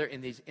get together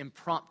in these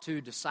impromptu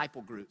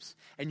disciple groups.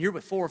 And you're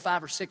with 4 or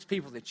 5 or 6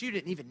 people that you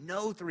didn't even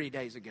know 3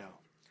 days ago.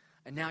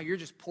 And now you're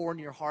just pouring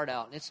your heart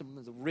out. And it's some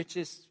of the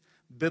richest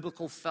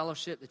biblical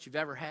fellowship that you've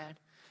ever had.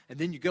 And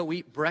then you go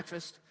eat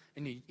breakfast,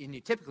 and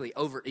you typically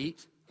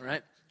overeat,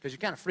 right? Because you're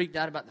kind of freaked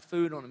out about the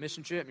food on a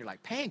mission trip. And you're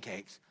like,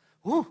 pancakes?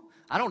 Whew,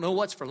 I don't know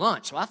what's for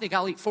lunch. So I think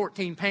I'll eat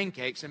 14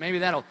 pancakes, and maybe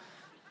that'll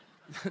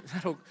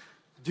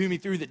do me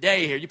through the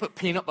day here. You put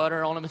peanut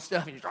butter on them and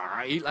stuff, and you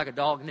eat like a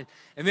dog.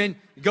 And then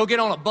you go get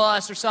on a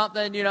bus or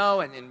something,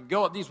 and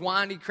go up these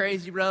windy,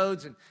 crazy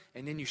roads,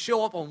 and then you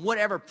show up on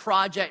whatever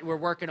project we're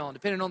working on,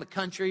 depending on the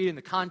country and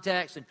the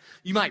context. And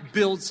you might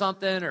build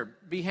something or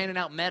be handing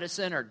out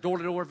medicine or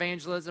door-to-door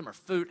evangelism or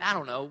food. I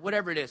don't know,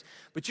 whatever it is.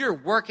 But you're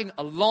working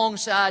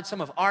alongside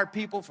some of our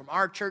people from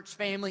our church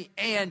family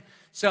and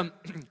some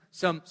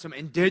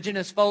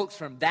indigenous folks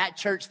from that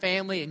church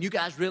family, and you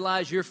guys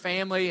realize your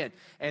family,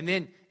 and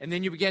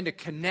then you begin to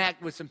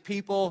connect with some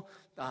people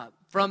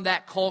from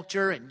that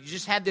culture, and you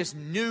just have this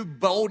new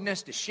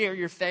boldness to share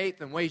your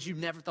faith in ways you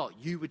never thought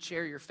you would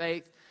share your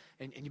faith,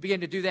 and you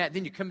begin to do that.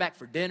 Then you come back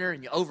for dinner,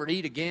 and you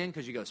overeat again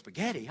because you go,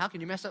 spaghetti? How can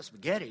you mess up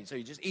spaghetti? And so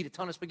you just eat a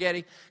ton of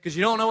spaghetti because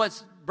you don't know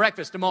what's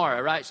breakfast tomorrow,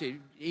 right? So you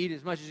eat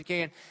as much as you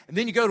can, and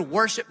then you go to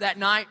worship that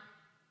night.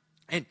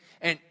 And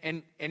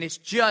it's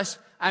just,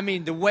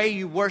 the way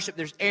you worship,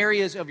 there's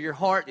areas of your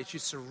heart that you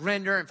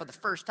surrender, and for the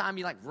first time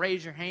you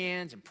raise your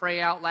hands and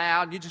pray out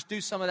loud, and you just do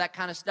some of that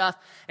kind of stuff.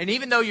 And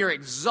even though you're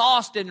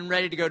exhausted and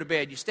ready to go to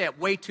bed, you stay up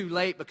way too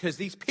late because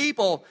these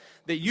people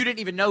that you didn't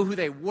even know who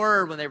they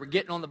were when they were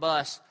getting on the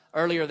bus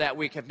earlier that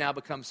week have now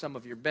become some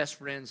of your best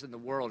friends in the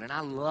world. And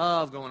I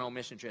love going on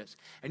mission trips.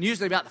 And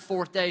usually about the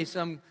 4th day,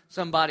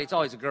 somebody, it's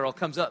always a girl,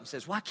 comes up and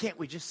says, why can't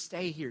we just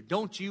stay here?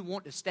 Don't you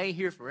want to stay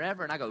here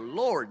forever? And I go,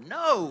 Lord,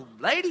 no,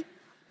 lady.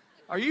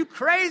 Are you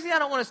crazy? I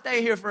don't want to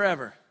stay here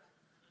forever.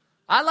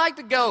 I like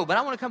to go, but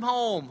I want to come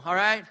home, all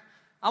right?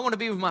 I want to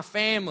be with my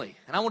family,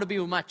 and I want to be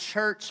with my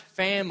church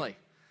family.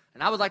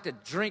 And I would like to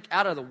drink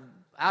out of the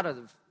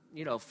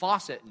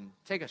faucet and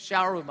take a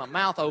shower with my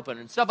mouth open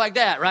and stuff like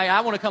that, right?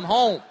 I want to come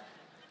home.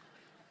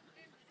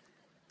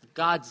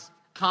 God's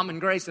common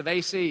grace of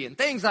AC and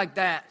things like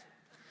that.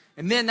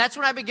 And then that's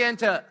when I began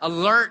to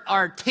alert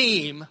our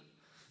team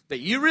that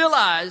you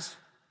realize,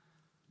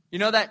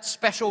 that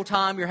special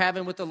time you're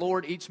having with the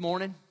Lord each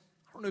morning?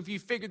 I don't know if you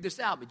figured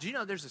this out, but do you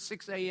know there's a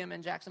 6 a.m.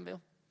 in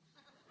Jacksonville?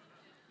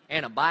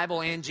 And a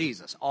Bible and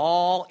Jesus,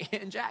 all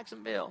in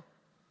Jacksonville.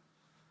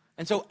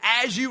 And so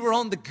as you were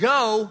on the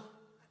go,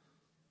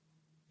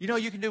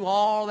 you can do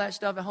all that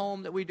stuff at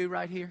home that we do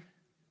right here.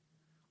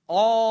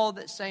 All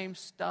that same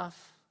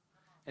stuff.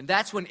 And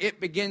that's when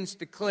it begins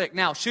to click.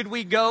 Now, should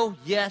we go?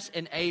 Yes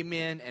and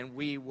amen, and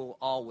we will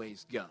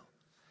always go.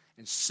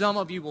 And some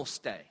of you will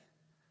stay.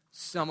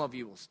 Some of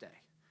you will stay.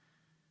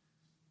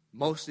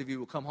 Most of you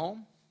will come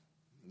home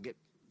and get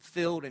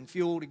filled and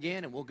fueled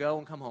again, and we'll go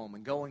and come home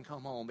and go and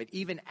come home. But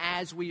even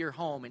as we are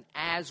home and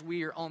as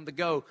we are on the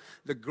go,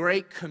 the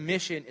Great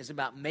Commission is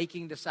about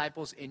making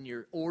disciples in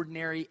your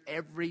ordinary,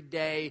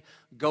 everyday,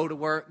 go to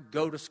work,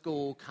 go to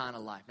school kind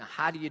of life. Now,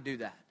 how do you do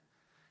that?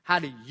 How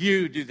do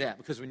you do that?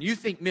 Because when you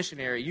think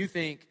missionary, you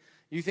think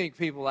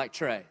people like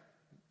Trey.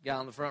 Guy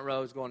on the front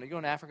row is going, are you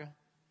going to Africa?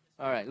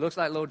 All right, looks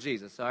like little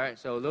Jesus, all right?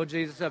 So little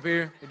Jesus up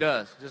here, he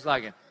does, just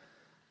like him.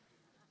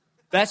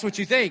 That's what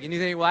you think. And you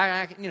think, well,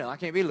 I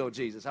can't be little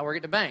Jesus. I work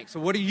at the bank. So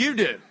what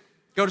do?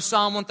 Go to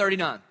Psalm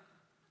 139.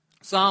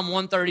 Psalm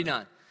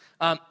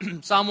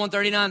 139. Psalm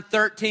 139,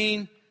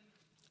 13.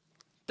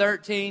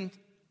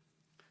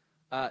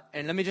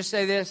 And let me just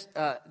say this.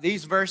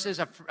 These verses,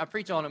 I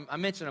preach on them. I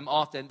mention them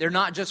often. They're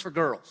not just for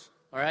girls.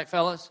 All right,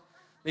 fellas?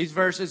 These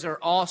verses are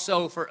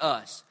also for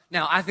us.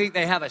 Now, I think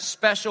they have a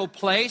special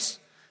place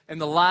in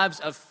the lives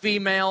of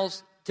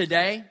females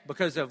today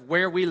because of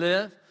where we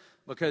live.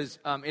 Because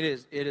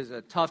it is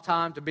a tough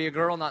time to be a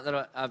girl. Not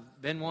that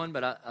I've been one,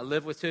 but I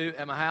live with two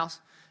at my house.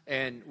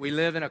 And we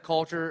live in a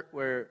culture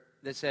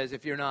that says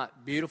if you're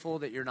not beautiful,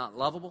 that you're not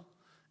lovable.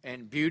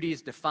 And beauty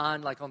is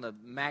defined like on the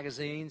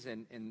magazines.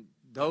 And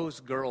those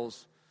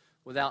girls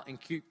without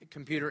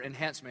computer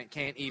enhancement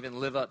can't even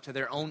live up to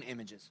their own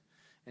images.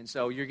 And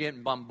so you're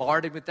getting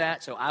bombarded with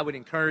that. So I would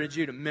encourage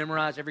you to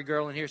memorize. Every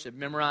girl in here should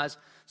memorize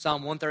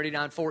Psalm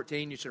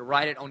 139:14. You should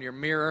write it on your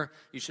mirror.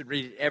 You should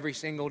read it every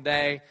single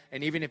day.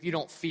 And even if you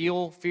don't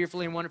feel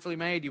fearfully and wonderfully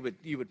made,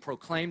 you would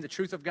proclaim the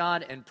truth of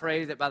God and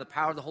pray that by the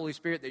power of the Holy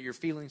Spirit that your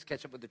feelings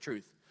catch up with the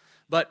truth.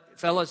 But,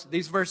 fellas,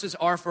 these verses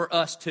are for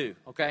us too,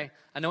 okay?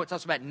 I know it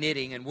talks about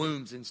knitting and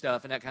wombs and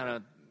stuff, and that kind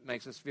of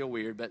makes us feel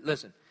weird. But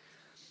listen.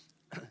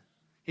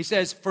 He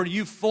says, for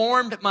you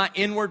formed my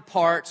inward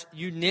parts,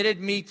 you knitted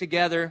me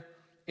together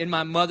in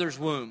my mother's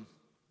womb.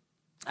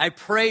 I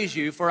praise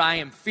you, for I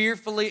am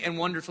fearfully and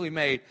wonderfully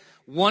made.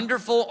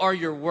 Wonderful are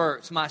your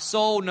works. My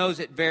soul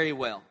knows it very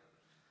well.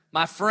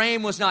 My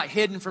frame was not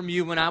hidden from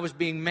you when I was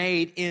being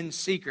made in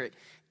secret,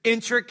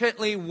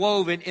 intricately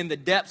woven in the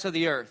depths of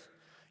the earth.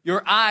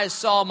 Your eyes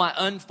saw my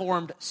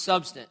unformed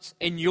substance.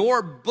 In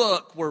your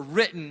book were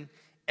written,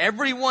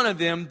 every one of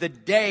them, the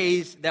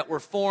days that were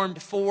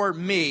formed for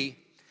me,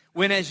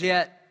 when as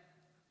yet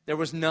there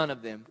was none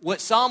of them. What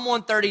Psalm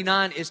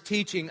 139 is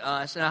teaching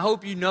us, and I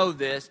hope you know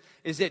this,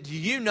 is that do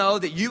you know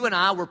that you and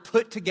I were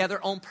put together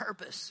on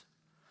purpose?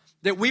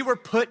 That we were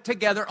put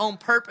together on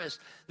purpose.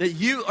 That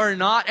you are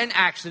not an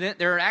accident.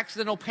 There are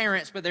accidental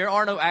parents, but there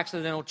are no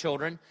accidental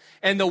children.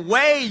 And the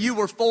way you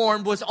were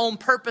formed was on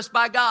purpose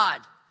by God.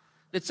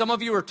 That some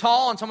of you are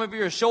tall, and some of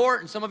you are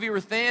short, and some of you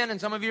are thin,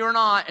 and some of you are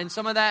not. And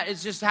some of that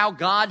is just how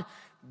God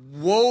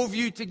wove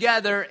you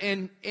together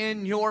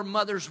in your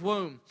mother's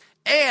womb.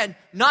 And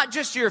not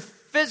just your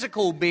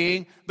physical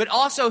being, but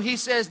also he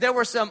says there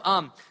was some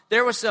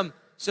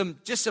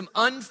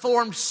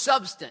unformed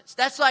substance.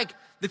 That's like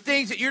the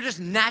things that you're just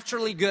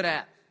naturally good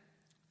at.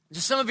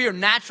 Just some of your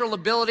natural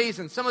abilities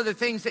and some of the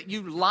things that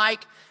you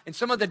like and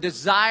some of the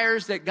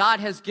desires that God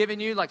has given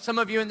you. Like some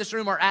of you in this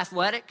room are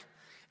athletic.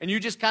 And you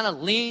just kind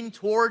of lean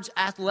towards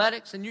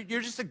athletics, and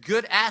you're just a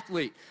good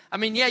athlete. I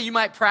mean, yeah, you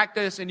might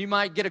practice, and you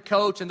might get a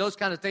coach and those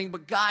kind of things,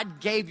 but God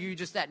gave you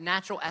just that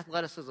natural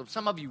athleticism.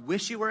 Some of you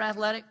wish you were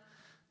athletic,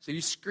 so you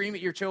scream at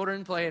your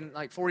children playing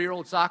like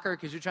 4-year-old soccer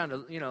because you're trying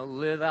to,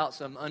 live out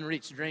some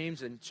unreached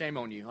dreams, and shame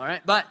on you, all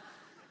right? But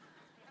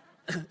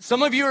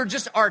some of you are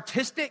just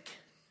artistic.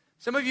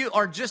 Some of you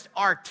are just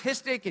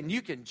artistic, and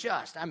you can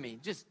just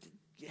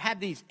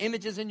have these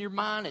images in your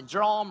mind and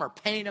draw them or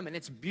paint them, and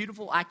it's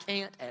beautiful. I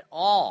can't at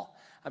all.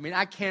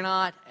 I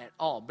cannot at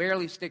all.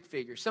 Barely stick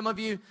figures. Some of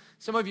you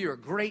are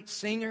great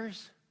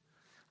singers,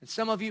 and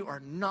some of you are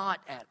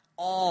not at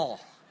all.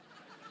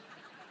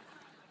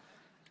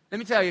 Let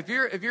me tell you, if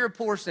you're a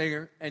poor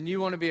singer and you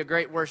want to be a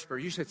great worshiper,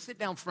 you should sit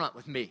down front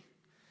with me,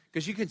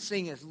 because you can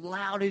sing as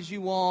loud as you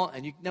want,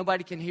 and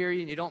nobody can hear you,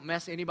 and you don't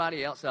mess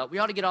anybody else up. We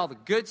ought to get all the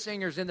good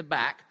singers in the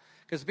back,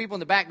 because the people in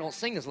the back don't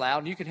sing as loud,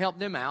 and you can help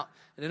them out.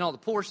 And then all the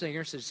poor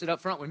singers should sit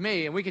up front with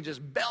me, and we can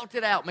just belt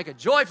it out, make a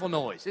joyful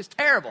noise. It's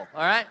terrible,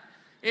 all right?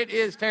 It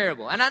is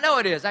terrible. And I know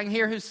it is. I can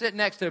hear who's sitting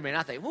next to me, and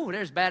I think, whoa,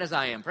 they're as bad as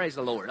I am. Praise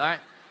the Lord, all right?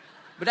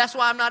 But that's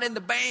why I'm not in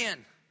the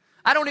band.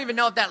 I don't even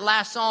know if that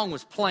last song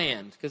was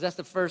planned, because that's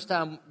the first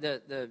time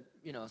the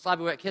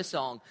Sloppy Wet Kiss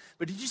song.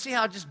 But did you see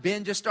how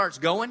Ben just starts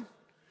going?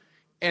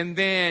 And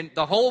then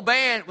the whole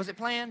band, was it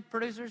planned,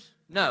 producers?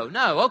 No,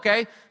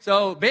 okay.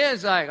 So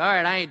Ben's like, all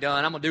right, I ain't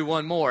done. I'm going to do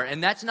one more.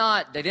 And that's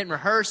not, they didn't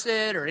rehearse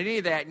it or any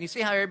of that. And you see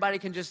how everybody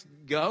can just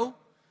go?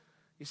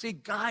 You see,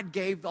 God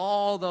gave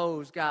all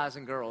those guys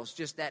and girls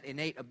just that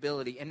innate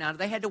ability. And now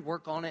they had to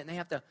work on it, and they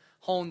have to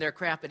hone their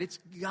craft. But it's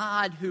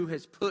God who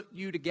has put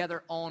you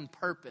together on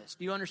purpose.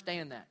 Do you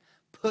understand that?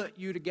 Put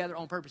you together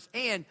on purpose.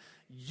 And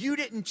you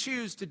didn't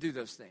choose to do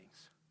those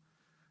things.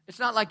 It's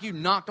not like you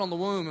knocked on the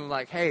womb and were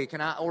like, hey, can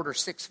I order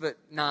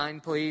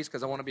 6'9", please,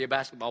 because I want to be a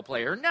basketball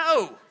player?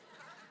 No.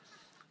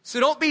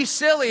 So don't be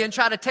silly and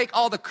try to take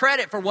all the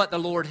credit for what the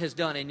Lord has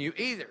done in you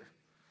either.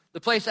 The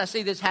place I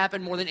see this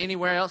happen more than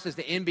anywhere else is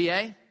the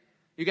NBA.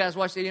 You guys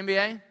watch the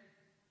NBA?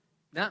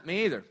 Not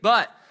me either.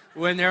 But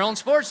when they're on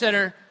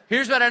SportsCenter,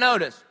 here's what I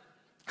noticed.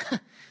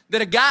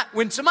 That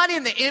when somebody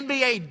in the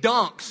NBA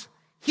dunks,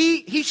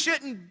 he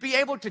shouldn't be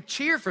able to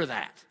cheer for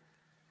that.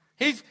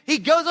 He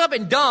goes up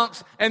and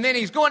dunks, and then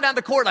he's going down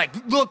the court like,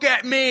 look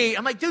at me.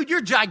 I'm like, dude,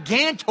 you're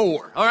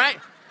gigantor, all right?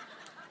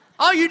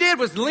 All you did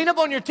was lean up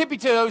on your tippy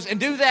toes and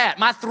do that.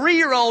 My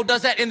 3-year-old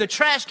does that in the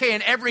trash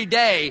can every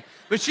day,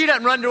 but she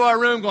doesn't run to our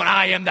room going,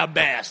 I am the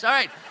best, all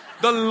right?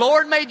 The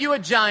Lord made you a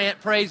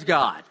giant, praise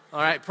God, all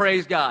right?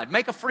 Praise God.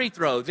 Make a free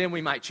throw, then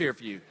we might cheer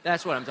for you.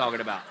 That's what I'm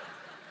talking about.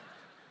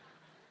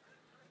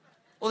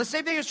 Well, the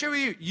same thing is true with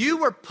you. You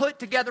were put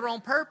together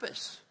on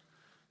purpose.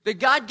 That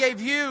God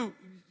gave you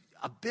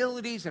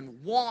abilities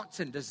and wants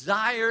and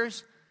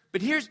desires.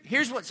 But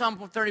here's what Psalm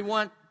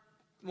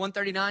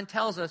 139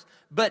 tells us.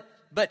 But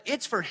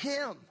it's for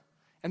Him.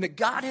 And that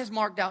God has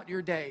marked out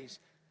your days.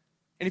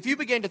 And if you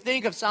begin to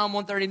think of Psalm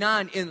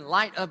 139 in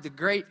light of the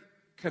Great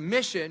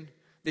Commission,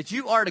 that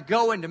you are to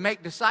go and to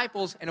make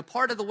disciples, and a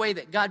part of the way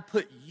that God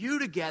put you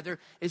together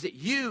is that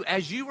you,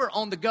 as you were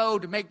on the go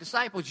to make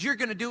disciples, you're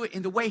going to do it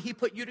in the way He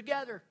put you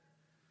together.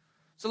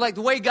 So like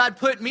the way God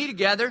put me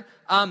together,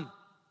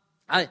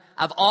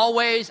 I've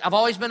always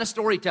been a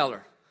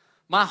storyteller.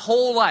 My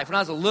whole life, when I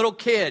was a little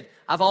kid,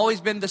 I've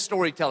always been the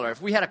storyteller.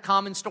 If we had a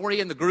common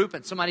story in the group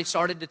and somebody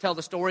started to tell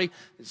the story,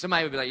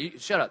 somebody would be like,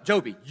 shut up,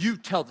 Joby, you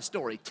tell the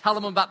story. Tell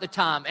them about the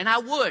time. And I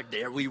would.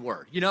 There we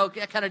were. You know,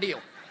 that kind of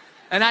deal.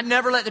 And I'd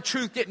never let the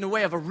truth get in the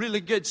way of a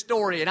really good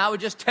story. And I would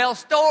just tell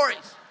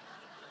stories.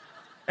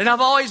 And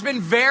I've always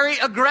been very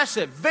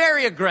aggressive,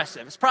 very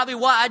aggressive. It's probably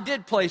why I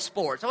did play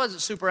sports. I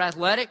wasn't super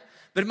athletic.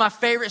 But my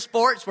favorite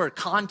sports were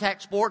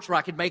contact sports where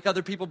I could make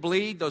other people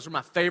bleed. Those were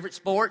my favorite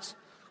sports.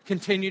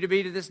 Continue to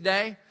be to this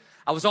day.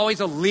 I was always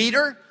a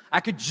leader. I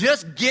could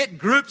just get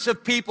groups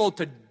of people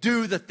to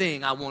do the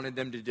thing I wanted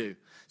them to do.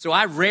 So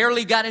I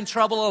rarely got in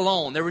trouble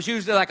alone. There was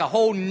usually like a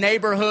whole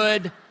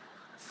neighborhood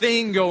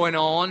thing going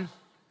on.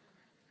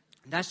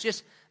 And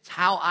that's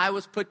how I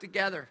was put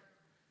together.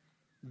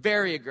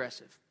 Very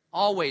aggressive.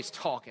 Always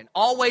talking.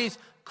 Always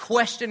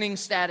questioning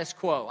status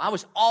quo. I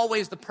was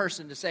always the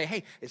person to say,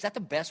 hey, is that the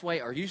best way?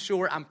 Are you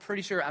sure? I'm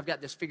pretty sure I've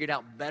got this figured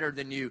out better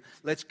than you.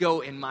 Let's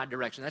go in my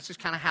direction. That's just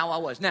kind of how I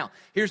was. Now,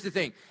 here's the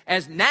thing.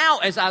 As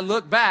I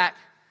look back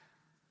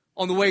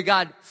on the way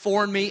God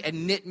formed me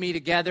and knit me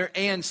together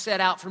and set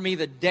out for me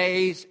the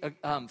days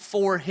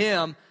for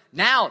Him,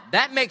 now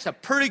that makes a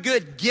pretty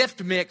good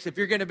gift mix if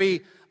you're going to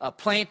be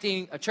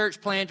a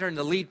church planter and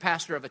the lead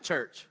pastor of a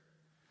church.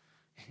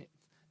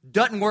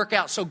 Doesn't work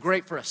out so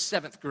great for a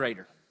 7th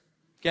grader.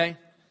 Okay?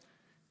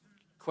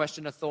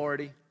 Question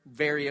authority,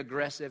 very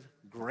aggressive,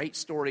 great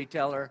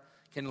storyteller,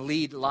 can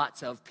lead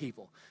lots of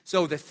people.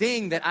 So the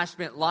thing that I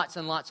spent lots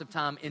and lots of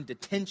time in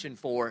detention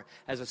for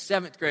as a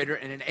 7th grader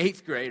and an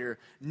 8th grader,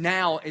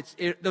 now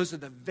those are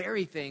the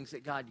very things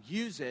that God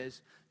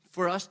uses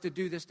for us to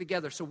do this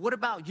together. So what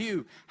about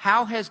you?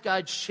 How has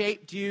God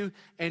shaped you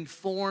and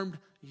formed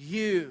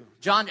you?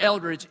 John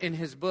Eldredge, in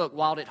his book,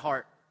 Wild at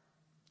Heart,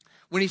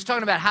 when he's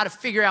talking about how to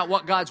figure out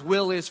what God's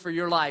will is for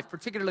your life,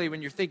 particularly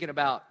when you're thinking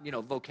about,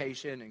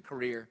 vocation and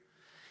career,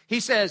 he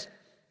says,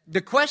 the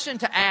question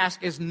to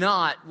ask is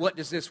not, what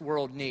does this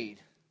world need?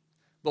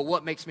 But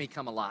what makes me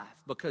come alive?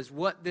 Because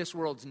what this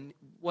world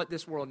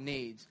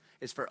needs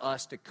is for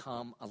us to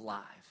come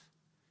alive.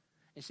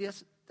 And see,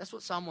 that's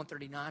what Psalm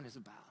 139 is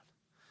about.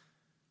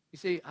 You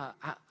see,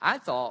 I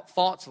thought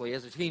falsely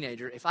as a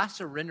teenager, if I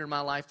surrender my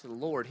life to the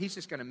Lord, He's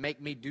just going to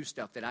make me do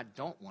stuff that I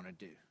don't want to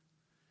do.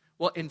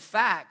 Well, in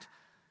fact,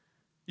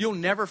 you'll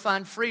never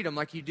find freedom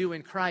like you do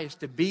in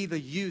Christ to be the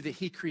you that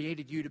He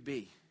created you to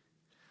be.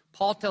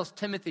 Paul tells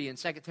Timothy in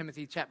 2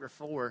 Timothy chapter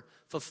 4,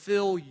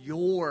 fulfill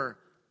your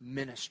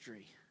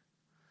ministry.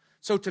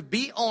 So to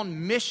be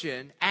on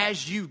mission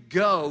as you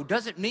go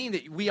doesn't mean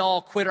that we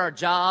all quit our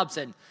jobs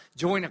and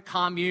join a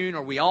commune,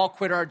 or we all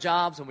quit our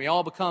jobs and we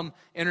all become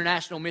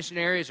international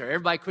missionaries, or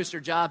everybody quits their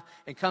job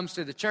and comes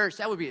to the church.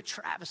 That would be a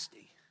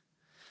travesty.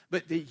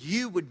 But that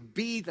you would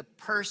be the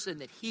person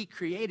that He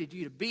created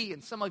you to be.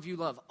 And some of you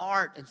love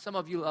art, and some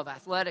of you love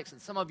athletics,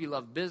 and some of you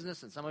love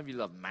business, and some of you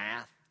love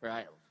math,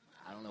 right?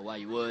 I don't know why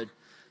you would.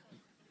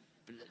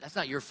 But that's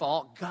not your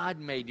fault. God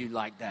made you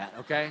like that,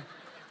 okay?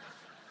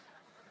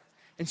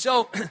 And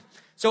so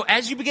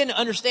as you begin to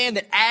understand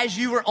that as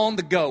you are on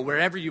the go,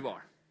 wherever you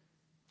are,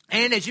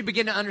 and as you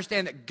begin to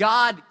understand that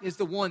God is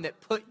the one that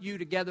put you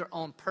together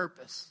on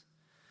purpose,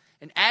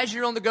 and as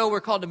you're on the go, we're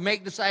called to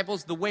make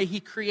disciples the way He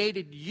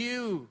created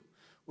you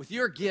with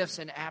your gifts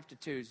and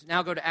aptitudes.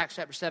 Now go to Acts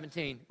chapter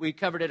 17. We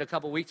covered it a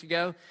couple weeks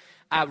ago.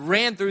 I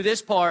ran through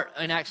this part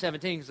in Acts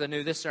 17 because I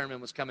knew this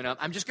sermon was coming up.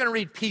 I'm just going to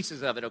read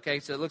pieces of it, okay?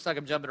 So it looks like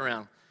I'm jumping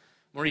around.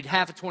 I'm going to read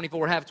half of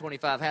 24, half of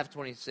 25, half of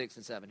 26,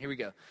 and 7. Here we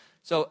go.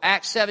 So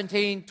Acts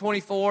 17,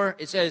 24,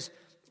 it says,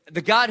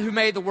 the God who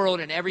made the world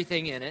and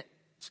everything in it,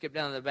 skip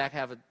down to the back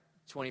half of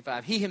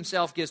 25, He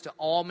Himself gives to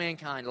all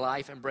mankind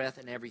life and breath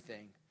and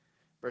everything.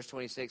 Verse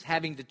 26,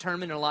 having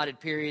determined allotted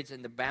periods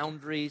and the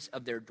boundaries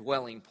of their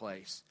dwelling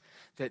place,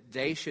 that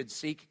they should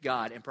seek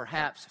God and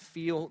perhaps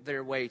feel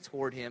their way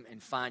toward him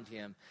and find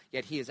him,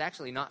 yet he is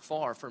actually not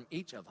far from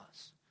each of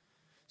us.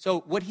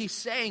 So what he's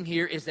saying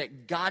here is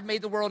that God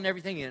made the world and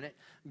everything in it.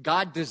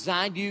 God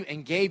designed you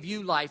and gave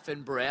you life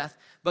and breath,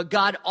 but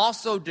God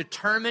also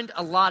determined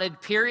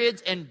allotted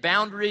periods and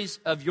boundaries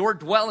of your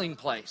dwelling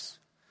place.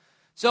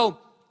 So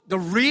the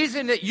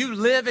reason that you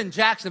live in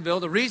Jacksonville,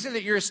 the reason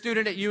that you're a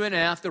student at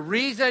UNF, the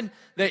reason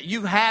that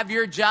you have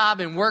your job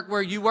and work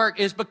where you work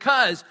is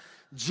because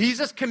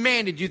Jesus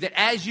commanded you that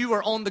as you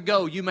are on the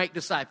go, you make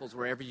disciples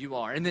wherever you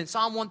are. And then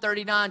Psalm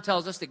 139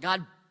 tells us that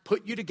God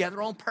put you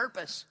together on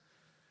purpose.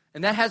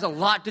 And that has a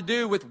lot to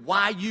do with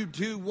why you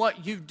do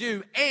what you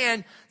do.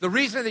 And the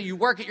reason that you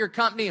work at your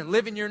company and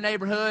live in your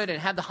neighborhood and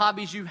have the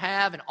hobbies you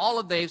have and all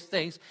of those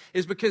things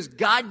is because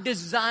God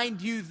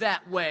designed you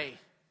that way.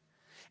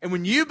 And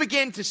when you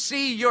begin to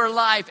see your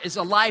life as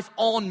a life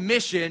on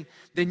mission,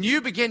 then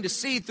you begin to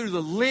see through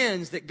the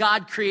lens that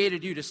God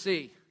created you to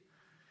see.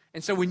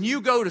 And so when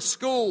you go to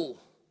school,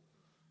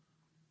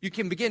 you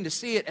can begin to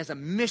see it as a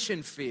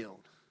mission field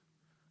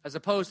as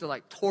opposed to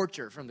like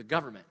torture from the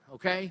government,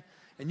 okay?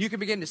 And you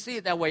can begin to see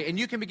it that way. And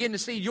you can begin to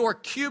see your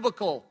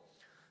cubicle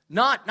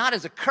not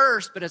as a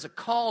curse, but as a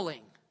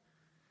calling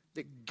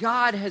that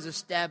God has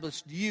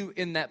established you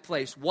in that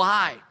place.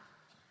 Why?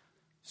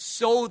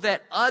 So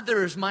that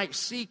others might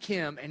seek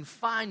him and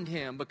find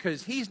him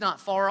because he's not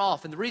far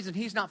off. And the reason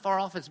he's not far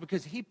off is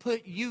because he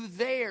put you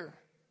there.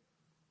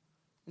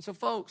 And so,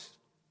 folks,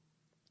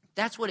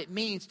 that's what it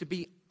means to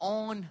be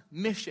on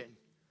mission.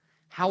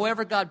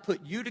 However God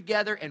put you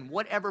together in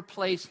whatever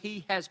place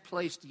he has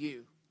placed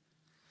you.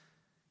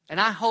 And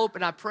I hope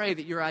and I pray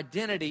that your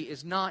identity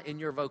is not in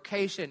your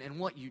vocation and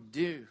what you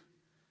do.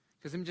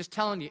 Because I'm just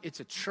telling you, it's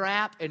a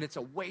trap and it's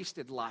a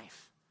wasted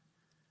life.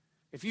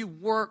 If you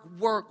work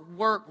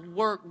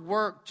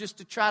just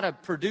to try to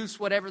produce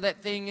whatever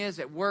that thing is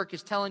that work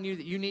is telling you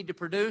that you need to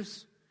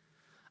produce,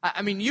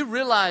 I mean, you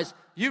realize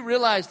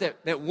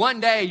that one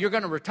day you're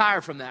going to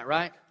retire from that,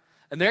 right?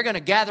 And they're going to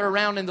gather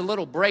around in the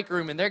little break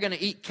room and they're going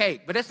to eat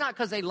cake. But it's not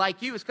because they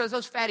like you. It's because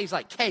those fatties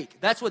like cake.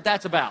 That's what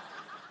that's about.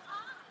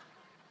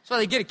 So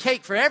they get a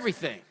cake for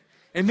everything.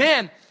 And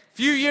then, a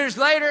few years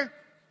later,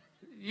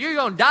 you're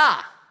going to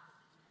die.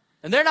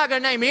 And they're not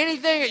going to name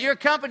anything at your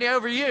company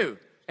over you.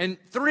 And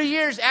 3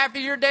 years after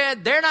you're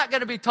dead, they're not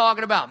going to be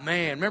talking about,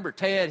 man, remember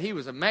Ted? He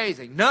was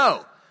amazing.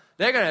 No.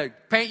 They're going to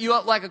paint you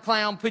up like a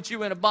clown, put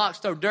you in a box,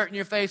 throw dirt in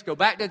your face, go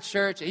back to the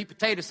church, eat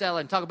potato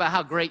salad, and talk about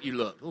how great you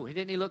looked. Oh,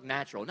 didn't he look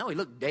natural? No, he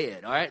looked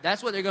dead, all right?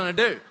 That's what they're going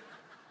to do.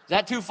 Is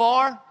that too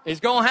far? It's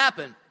going to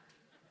happen.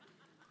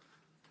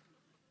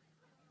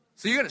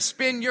 So you're going to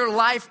spend your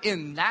life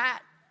in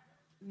that?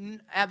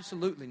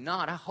 Absolutely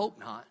not. I hope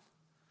not.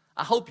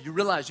 I hope you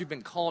realize you've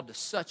been called to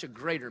such a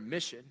greater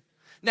mission.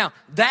 Now,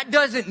 that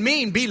doesn't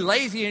mean be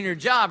lazy in your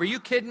job. Are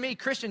you kidding me?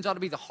 Christians ought to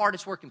be the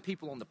hardest working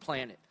people on the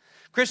planet.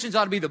 Christians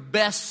ought to be the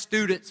best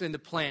students in the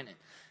planet.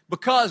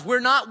 Because we're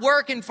not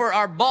working for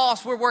our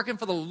boss, we're working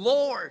for the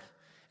Lord.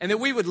 And that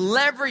we would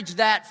leverage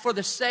that for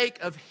the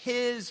sake of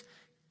his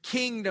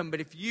kingdom.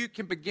 But if you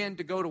can begin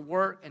to go to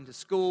work and to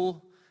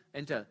school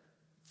and to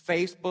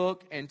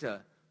Facebook and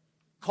to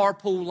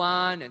carpool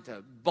line and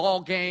to ball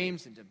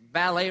games and to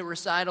ballet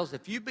recitals,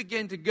 if you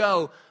begin to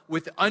go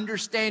with the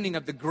understanding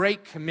of the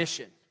Great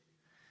Commission,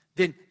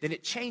 then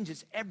it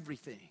changes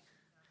everything.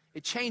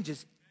 It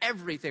changes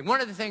everything.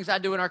 One of the things I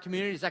do in our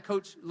community is I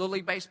coach Little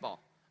League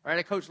Baseball. All right,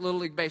 I coach Little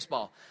League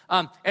Baseball.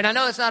 And I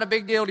know it's not a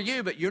big deal to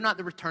you, but you're not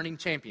the returning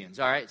champions,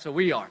 all right? So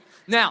we are.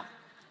 Now,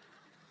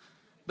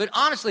 but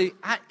honestly,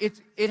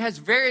 it has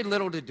very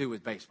little to do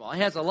with baseball. It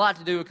has a lot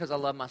to do because I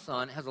love my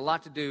son. It has a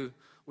lot to do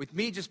with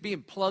me just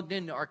being plugged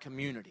into our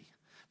community.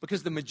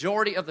 Because the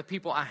majority of the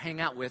people I hang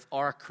out with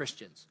are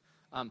Christians.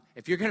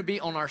 If you're going to be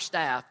on our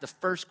staff, the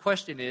first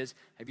question is,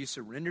 have you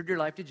surrendered your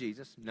life to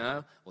Jesus?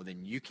 No? Well,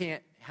 then you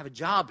can't have a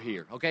job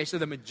here. Okay, so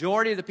the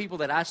majority of the people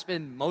that I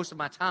spend most of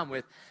my time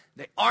with,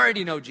 they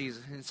already know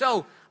Jesus. And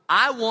so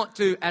I want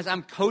to, as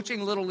I'm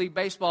coaching Little League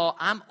Baseball,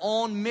 I'm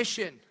on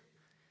mission.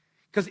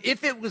 Because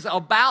if it was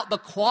about the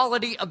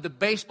quality of the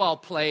baseball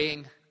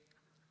playing,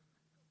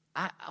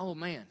 I'd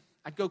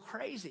go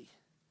crazy.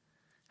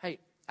 Hey,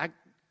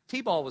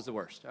 T-ball was the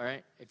worst, all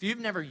right? If you've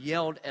never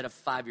yelled at a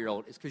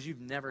 5-year-old, it's because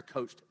you've never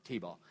coached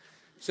T-ball.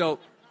 So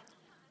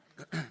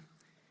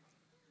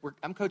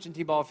I'm coaching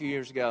T-ball a few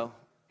years ago,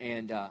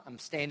 and I'm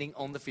standing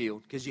on the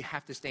field because you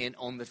have to stand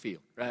on the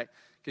field, right?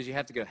 Because you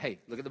have to go, hey,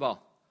 look at the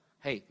ball.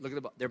 Hey, look at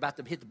the ball. They're about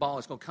to hit the ball.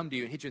 It's going to come to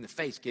you and hit you in the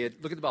face, kid.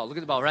 Look at the ball. Look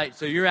at the ball, right?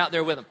 So you're out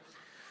there with them.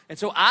 And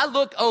so I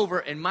look over,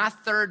 and my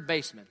third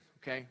baseman,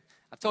 okay?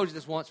 I've told you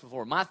this once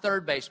before. My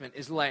third baseman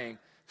is laying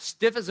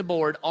stiff as a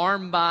board,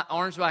 arms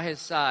by his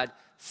side,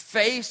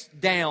 face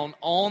down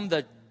on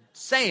the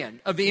sand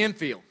of the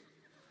infield.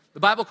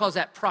 The Bible calls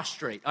that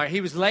prostrate. All right,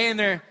 he was laying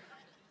there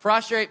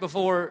prostrate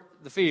before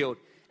the field,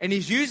 and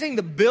he's using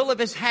the bill of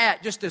his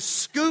hat just to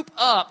scoop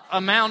up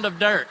a mound of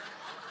dirt.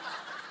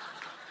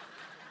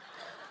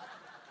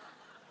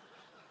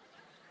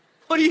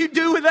 What do you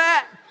do with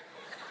that?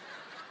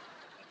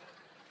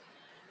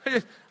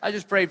 I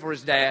just prayed for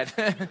his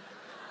dad.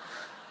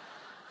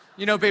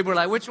 You know, people are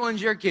like, which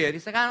one's your kid?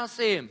 He's like, I don't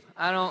see him.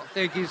 I don't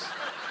think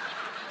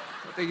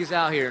he's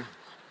out here.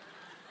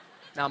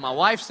 Now, my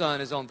wife's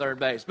son is on third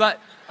base. But,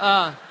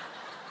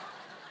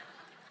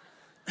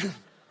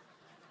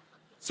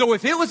 so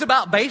if it was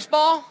about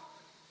baseball,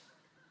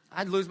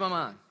 I'd lose my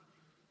mind.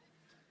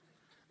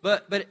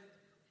 But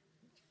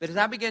as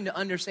I begin to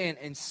understand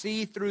and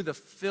see through the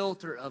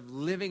filter of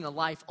living a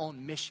life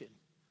on mission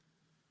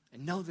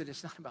and know that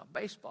it's not about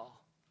baseball,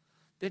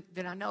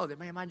 then I know that,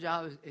 man, my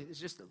job is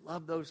just to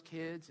love those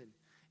kids.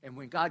 And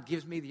when God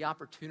gives me the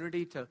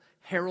opportunity to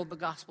herald the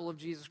gospel of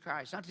Jesus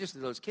Christ, not just to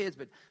those kids,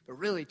 but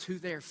really to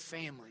their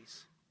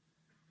families.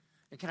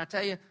 And can I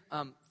tell you,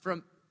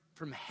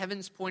 from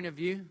heaven's point of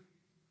view,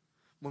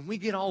 when we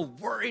get all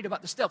worried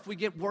about the stuff we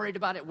get worried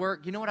about at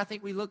work, you know what I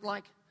think we look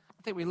like?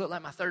 I think we look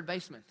like my third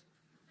baseman.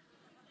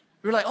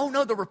 We're like, oh,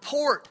 no, the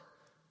report.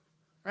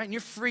 Right? And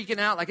you're freaking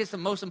out like it's the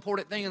most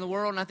important thing in the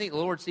world. And I think the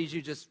Lord sees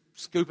you just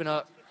scooping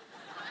up.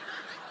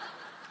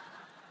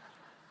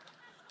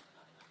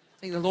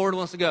 I think the Lord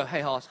wants to go,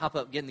 hey, Hoss, hop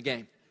up, get in the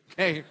game.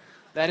 Okay?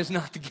 That is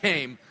not the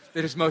game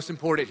that is most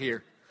important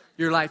here.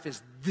 Your life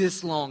is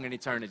this long in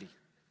eternity.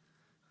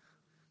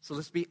 So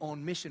let's be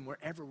on mission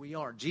wherever we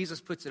are.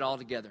 Jesus puts it all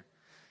together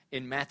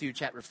in Matthew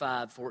chapter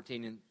 5,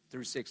 14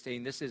 through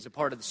 16. This is a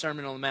part of the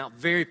Sermon on the Mount.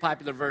 Very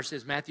popular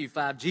verses. Matthew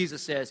 5,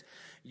 Jesus says,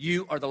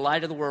 you are the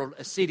light of the world,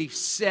 a city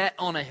set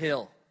on a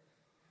hill.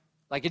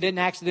 Like it didn't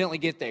accidentally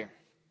get there.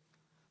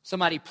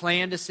 Somebody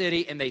planned a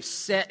city and they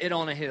set it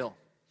on a hill.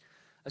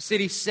 A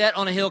city set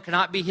on a hill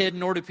cannot be hidden,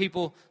 nor do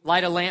people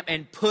light a lamp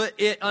and put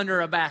it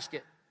under a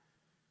basket.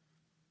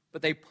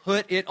 But they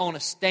put it on a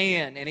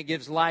stand, and it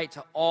gives light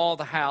to all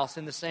the house.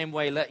 In the same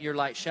way, let your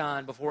light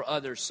shine before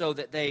others, so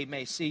that they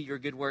may see your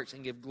good works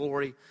and give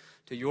glory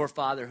to your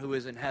Father who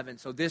is in heaven.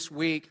 So this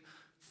week,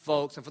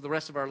 folks, and for the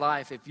rest of our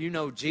life, if you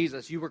know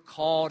Jesus, you were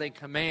called and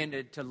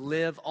commanded to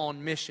live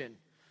on mission.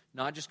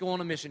 Not just go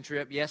on a mission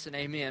trip, yes and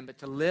amen, but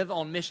to live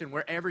on mission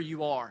wherever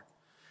you are.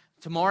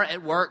 Tomorrow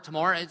at work,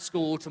 tomorrow at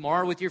school,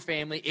 tomorrow with your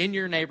family, in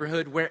your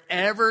neighborhood,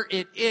 wherever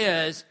it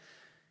is,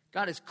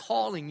 God is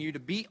calling you to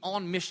be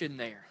on mission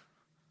there.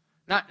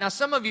 Now,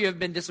 some of you have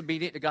been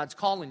disobedient to God's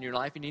call in your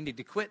life, and you need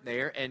to quit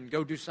there and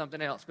go do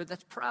something else. But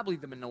that's probably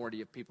the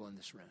minority of people in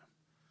this room.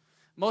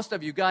 Most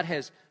of you, God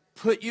has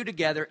put you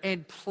together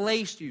and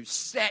placed you,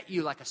 set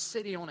you like a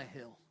city on a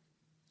hill.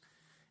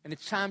 And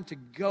it's time to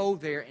go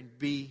there and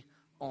be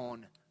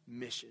on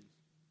mission.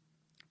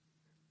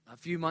 A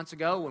few months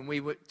ago, when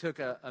we took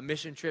a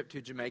mission trip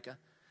to Jamaica,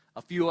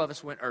 a few of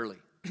us went early.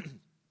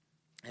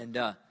 And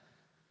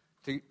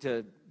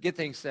to get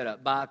things set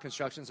up, buy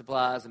construction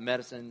supplies and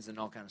medicines and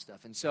all kind of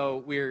stuff. And so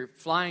we're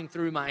flying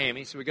through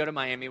Miami. So we go to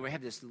Miami. We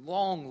have this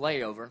long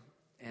layover.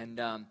 And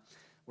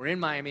we're in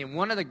Miami. And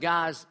one of the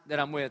guys that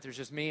I'm with, there's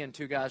just me and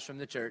two guys from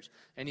the church.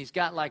 And he's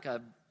got like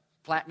a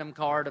platinum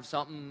card of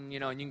something, you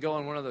know, and you can go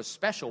in one of those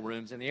special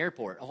rooms in the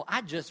airport. Oh,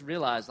 I just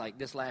realized like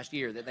this last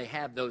year that they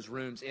have those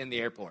rooms in the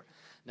airport.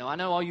 Now, I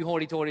know all you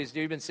hoity-toities,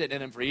 you've been sitting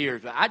in them for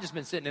years, but I've just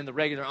been sitting in the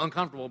regular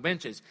uncomfortable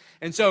benches.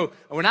 And so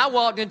when I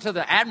walked into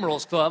the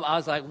Admirals Club, I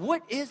was like,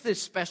 what is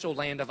this special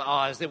land of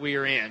Oz that we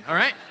are in, all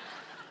right?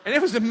 And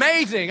it was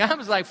amazing. I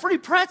was like, free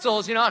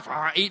pretzels, you know, I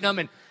was eating them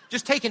and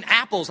just taking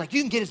apples. Like,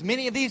 you can get as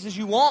many of these as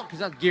you want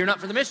because I was gearing up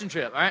for the mission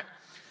trip, all right?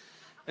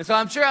 And so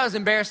I'm sure I was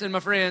embarrassing my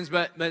friends,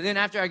 but then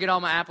after I get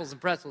all my apples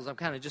and pretzels, I'm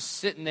kind of just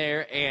sitting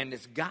there, and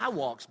this guy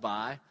walks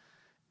by,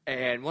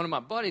 and one of my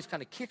buddies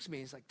kind of kicks me.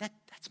 He's like,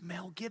 that's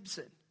Mel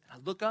Gibson.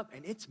 And I look up,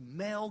 and it's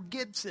Mel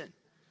Gibson.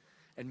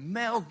 And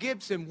Mel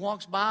Gibson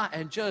walks by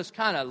and just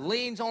kind of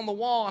leans on the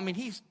wall. I mean,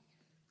 he's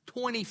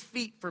 20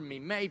 feet from me,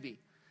 maybe.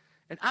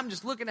 And I'm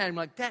just looking at him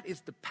like, that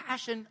is the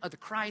Passion of the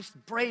Christ,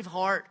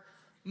 Braveheart,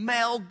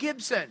 Mel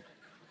Gibson.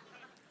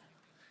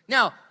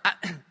 Now,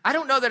 I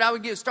don't know that I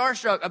would get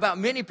starstruck about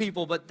many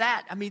people, but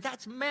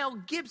that's Mel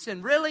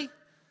Gibson, really?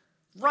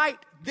 Right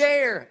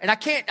there. And I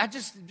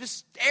just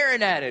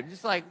staring at him,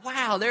 just like,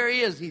 wow, there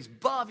he is. He's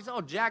buff, he's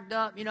all jacked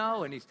up, you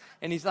know, and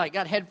he's like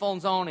got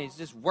headphones on, and he's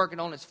just working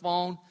on his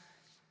phone.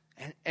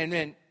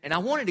 And I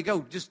wanted to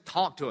go just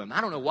talk to him.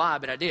 I don't know why,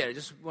 but I did. I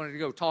just wanted to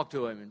go talk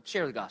to him and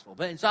share the gospel.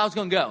 And so I was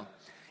going to go.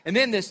 And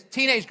then this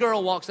teenage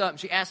girl walks up, and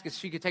she asked if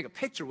she could take a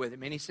picture with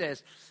him. And he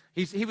says,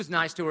 he was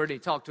nice to her, and he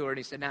talked to her, and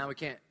he said, we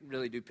can't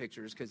really do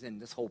pictures because then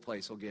this whole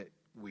place will get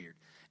weird.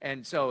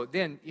 And so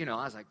then, you know,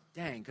 I was like,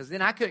 dang, because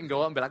then I couldn't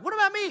go up and be like, what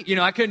about me? You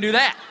know, I couldn't do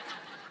that.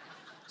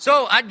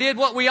 So I did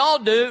what we all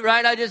do,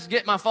 right? I just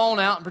get my phone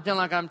out and pretend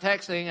like I'm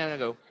texting, and I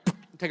go,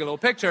 take a little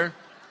picture,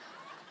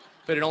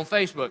 put it on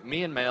Facebook,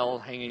 me and Mel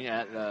hanging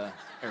at the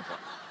airport.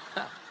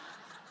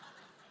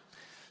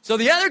 So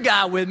the other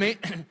guy with me,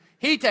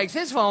 he takes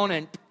his phone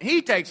and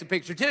he takes a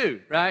picture too,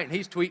 right? And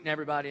he's tweeting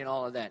everybody and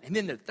all of that. And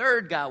then the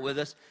third guy with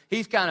us, he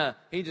just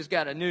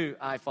got a new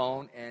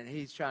iPhone, and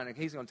he's going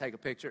to take a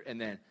picture,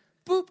 and then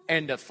boop,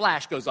 and the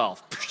flash goes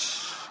off.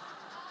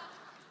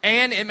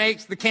 And it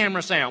makes the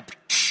camera sound,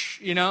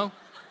 you know?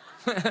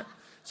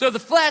 So the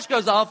flash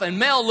goes off, and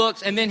Mel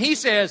looks, and then he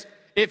says,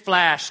 it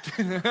flashed.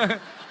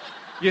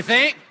 You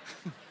think?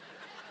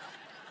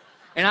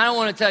 And I don't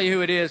want to tell you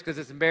who it is because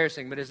it's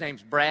embarrassing, but his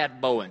name's Brad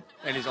Bowen,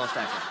 and he's on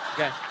stage.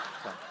 Okay?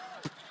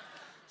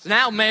 So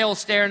now Mel's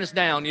staring us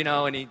down,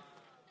 and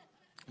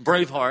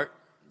Braveheart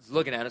is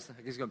looking at us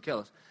like he's going to kill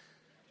us.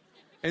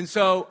 And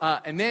so,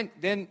 and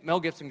then Mel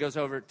Gibson goes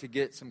over to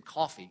get some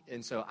coffee.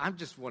 And so I'm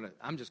just going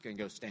to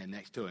go stand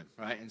next to him,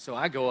 right? And so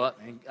I go up,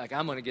 and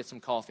I'm going to get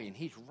some coffee, and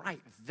he's right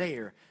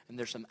there, and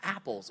there's some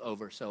apples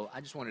over. So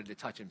I just wanted to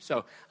touch him.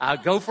 So I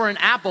go for an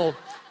apple,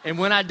 and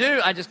when I do,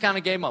 I just kind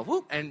of gave him a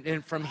whoop.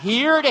 And from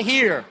here to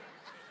here,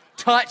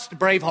 touched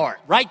Braveheart.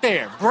 Right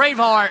there.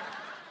 Braveheart.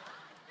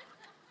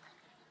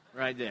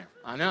 Right there.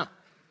 I know.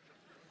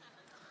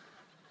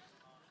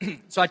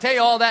 So I tell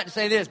you all that to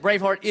say this.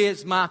 Braveheart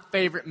is my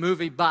favorite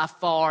movie by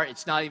far.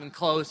 It's not even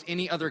close.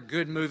 Any other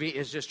good movie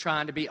is just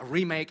trying to be a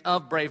remake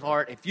of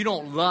Braveheart. If you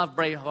don't love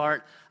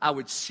Braveheart, I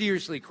would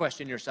seriously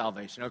question your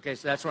salvation. Okay,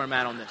 so that's where I'm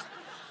at on this.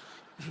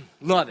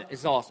 Love it.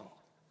 It's awesome.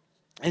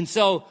 And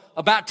so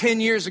about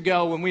 10 years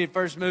ago when we had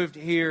first moved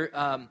here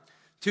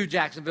to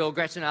Jacksonville,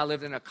 Gretchen and I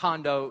lived in a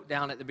condo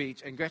down at the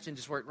beach. And Gretchen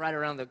just worked right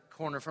around the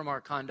corner from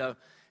our condo.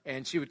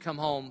 And she would come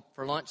home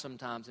for lunch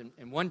sometimes.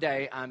 And one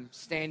day, I'm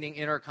standing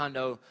in her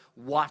condo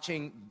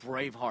watching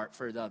Braveheart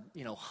for the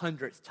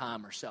 100th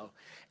time or so.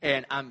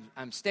 And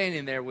I'm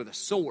standing there with a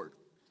sword.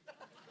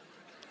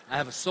 I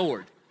have a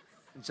sword.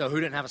 And so who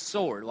didn't have a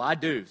sword? Well, I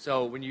do.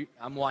 So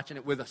I'm watching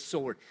it with a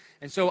sword.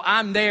 And so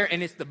I'm there,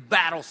 and it's the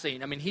battle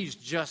scene. I mean, he's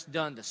just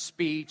done the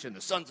speech, and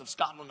the sons of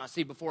Scotland I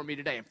see before me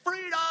today, and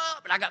freedom!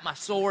 And I got my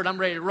sword. I'm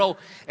ready to roll.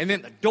 And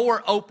then the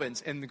door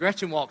opens, and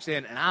Gretchen walks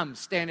in, and I'm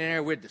standing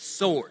there with the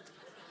sword.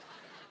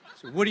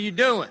 So what are you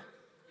doing?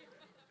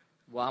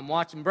 Well, I'm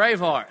watching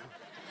Braveheart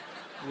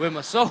with my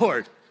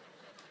sword.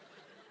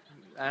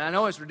 And I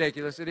know it's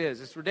ridiculous. It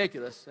is. It's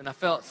ridiculous. And I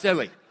felt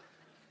silly.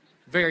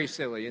 Very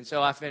silly. And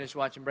so I finished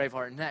watching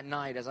Braveheart. And that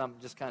night, as I'm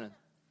just kind of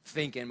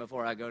thinking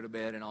before I go to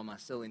bed and all my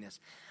silliness,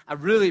 I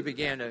really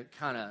began to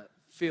kind of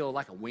feel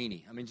like a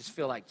weenie. I mean, just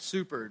feel like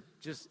super,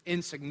 just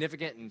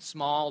insignificant and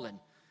small.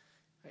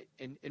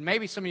 And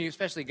maybe some of you,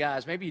 especially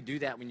guys, maybe you do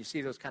that when you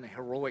see those kind of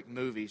heroic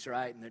movies,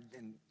 right?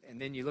 And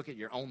then you look at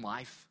your own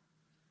life.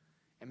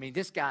 I mean,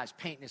 this guy's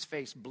painting his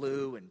face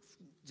blue and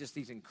just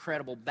these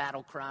incredible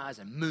battle cries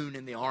and Moon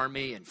in the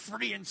army and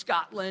Free in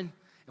Scotland.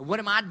 And what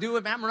am I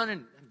doing? I'm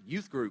running a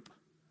youth group.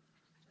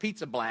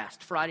 Pizza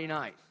Blast Friday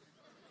night.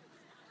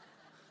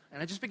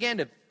 And I began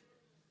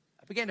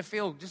to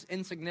feel just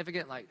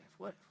insignificant, like,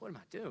 what am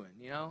I doing,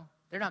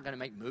 They're not going to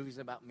make movies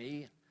about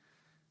me.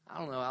 I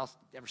don't know, I'll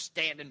ever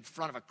stand in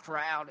front of a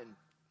crowd.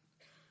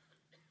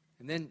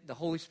 And then the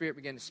Holy Spirit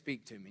began to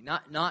speak to me.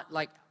 Not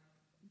like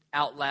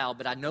out loud,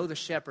 but I know the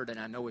shepherd and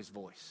I know his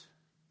voice.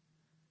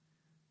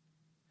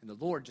 And the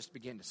Lord just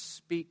began to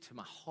speak to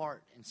my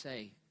heart and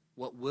say,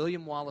 what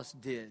William Wallace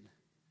did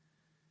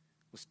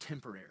was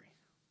temporary.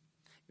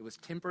 It was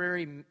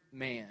temporary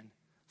man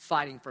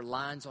fighting for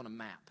lines on a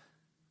map.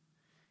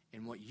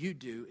 And what you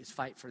do is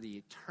fight for the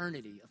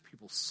eternity of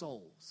people's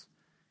souls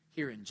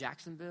here in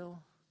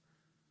Jacksonville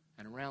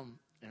and around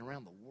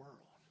the world.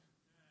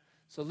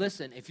 So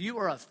listen, if you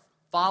are a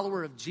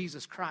follower of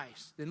Jesus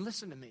Christ, then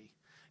listen to me.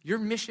 Your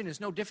mission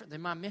is no different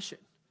than my mission.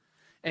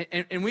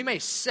 And we may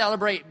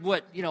celebrate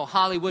what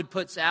Hollywood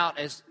puts out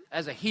as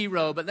a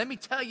hero, but let me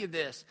tell you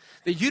this,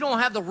 that you don't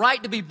have the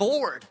right to be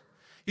bored.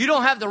 You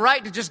don't have the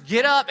right to just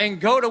get up and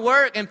go to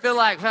work and feel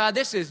like,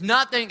 this is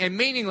nothing and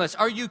meaningless.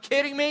 Are you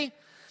kidding me?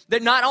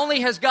 That not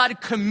only has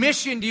God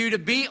commissioned you to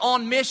be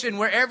on mission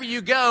wherever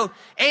you go,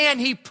 and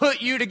He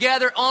put you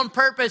together on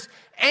purpose,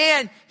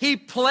 and He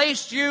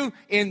placed you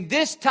in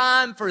this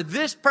time for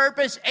this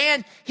purpose,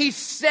 and He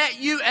set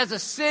you as a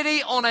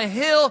city on a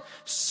hill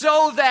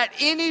so that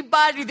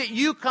anybody that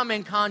you come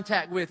in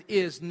contact with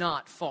is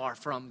not far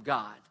from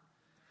God.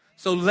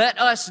 So let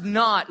us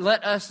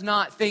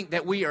not think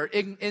that we are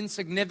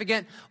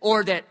insignificant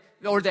or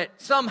that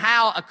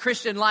somehow a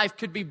Christian life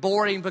could be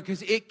boring,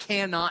 because it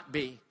cannot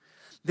be.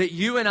 That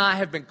you and I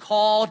have been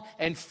called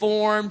and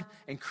formed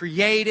and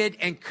created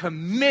and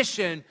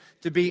commissioned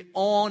to be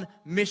on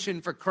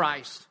mission for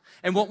Christ.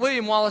 And what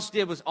William Wallace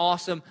did was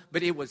awesome,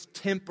 but it was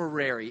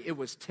temporary. It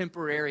was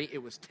temporary.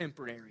 It was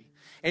temporary.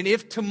 And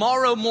if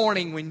tomorrow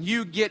morning when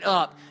you get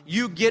up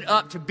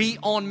to be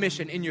on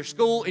mission in your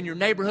school, in your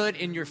neighborhood,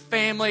 in your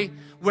family,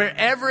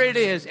 wherever it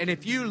is, and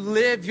if you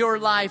live your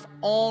life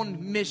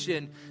on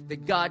mission,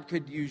 that God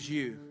could use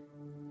you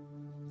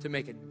to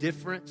make a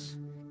difference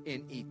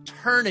in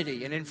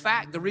eternity. And in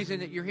fact, the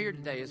reason that you're here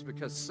today is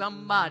because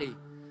somebody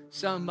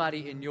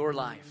in your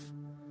life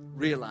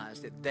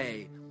realized that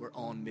they were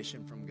on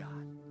mission from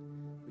God.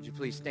 Would you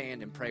please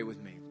stand and pray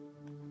with me?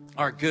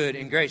 Our good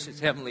and gracious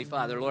Heavenly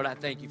Father, Lord, I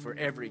thank you for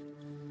every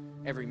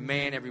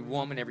man, every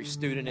woman, every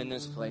student in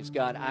this place.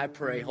 God, I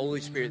pray,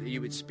 Holy Spirit, that you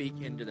would speak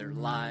into their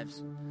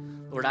lives.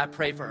 Lord, I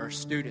pray for our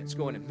students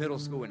going to middle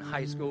school and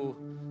high school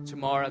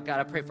tomorrow. God,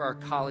 I pray for our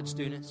college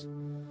students.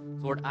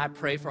 Lord, I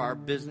pray for our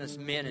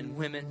businessmen and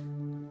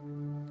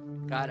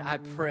women. God, I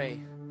pray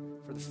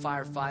for the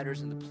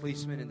firefighters and the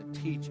policemen and the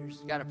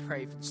teachers. God, I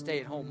pray for the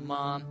stay-at-home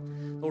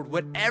mom. Lord,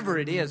 whatever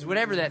it is,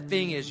 whatever that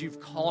thing is you've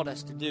called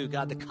us to do,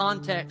 God, the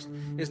context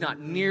is not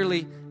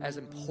nearly as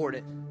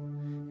important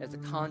as the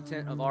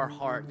content of our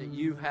heart that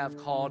you have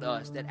called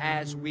us, that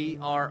as we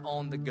are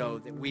on the go,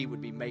 that we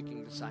would be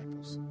making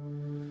disciples.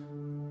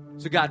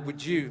 So God,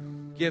 would you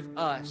give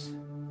us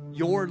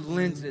your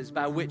lenses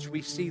by which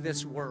we see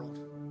this world?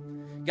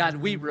 God,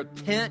 we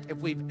repent if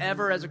we've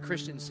ever as a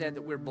Christian said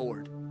that we're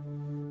bored.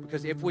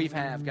 Because if we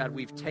have, God,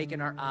 we've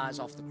taken our eyes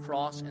off the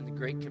cross and the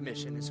Great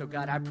Commission. And so,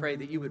 God, I pray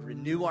that you would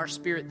renew our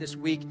spirit this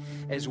week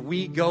as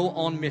we go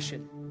on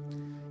mission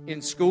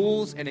in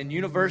schools and in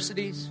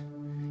universities,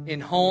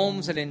 in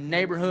homes and in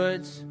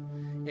neighborhoods,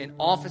 in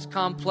office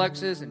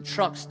complexes and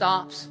truck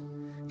stops.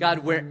 God,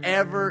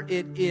 wherever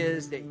it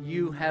is that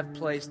you have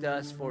placed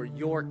us for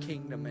your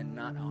kingdom and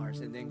not ours.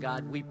 And then,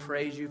 God, we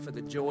praise you for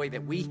the joy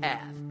that we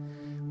have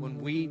when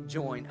we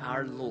join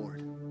our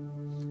Lord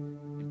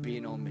in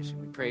being on mission.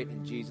 We pray it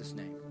in Jesus'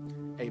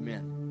 name.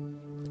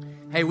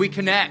 Amen. Hey, we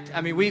connect.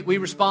 I mean, we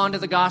respond to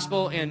the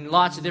gospel in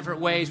lots of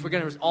different ways. We're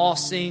going to all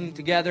sing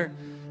together.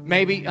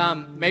 Maybe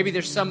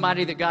there's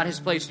somebody that God has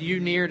placed you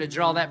near to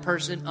draw that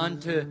person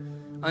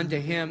unto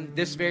him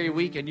this very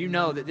week, and you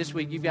know that this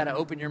week you've got to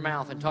open your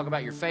mouth and talk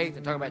about your faith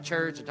and talk about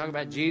church and talk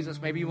about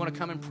Jesus. Maybe you want to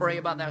come and pray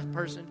about that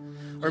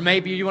person, or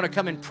maybe you want to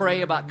come and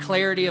pray about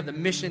clarity of the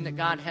mission that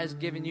God has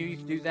given you. You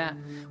can do that.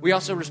 We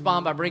also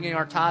respond by bringing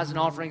our tithes and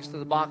offerings to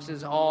the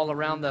boxes all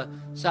around the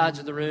sides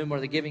of the room or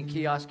the giving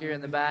kiosk here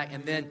in the back,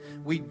 and then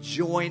we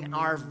join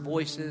our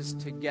voices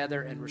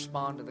together and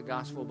respond to the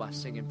gospel by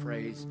singing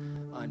praise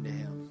unto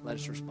him. Let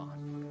us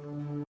respond.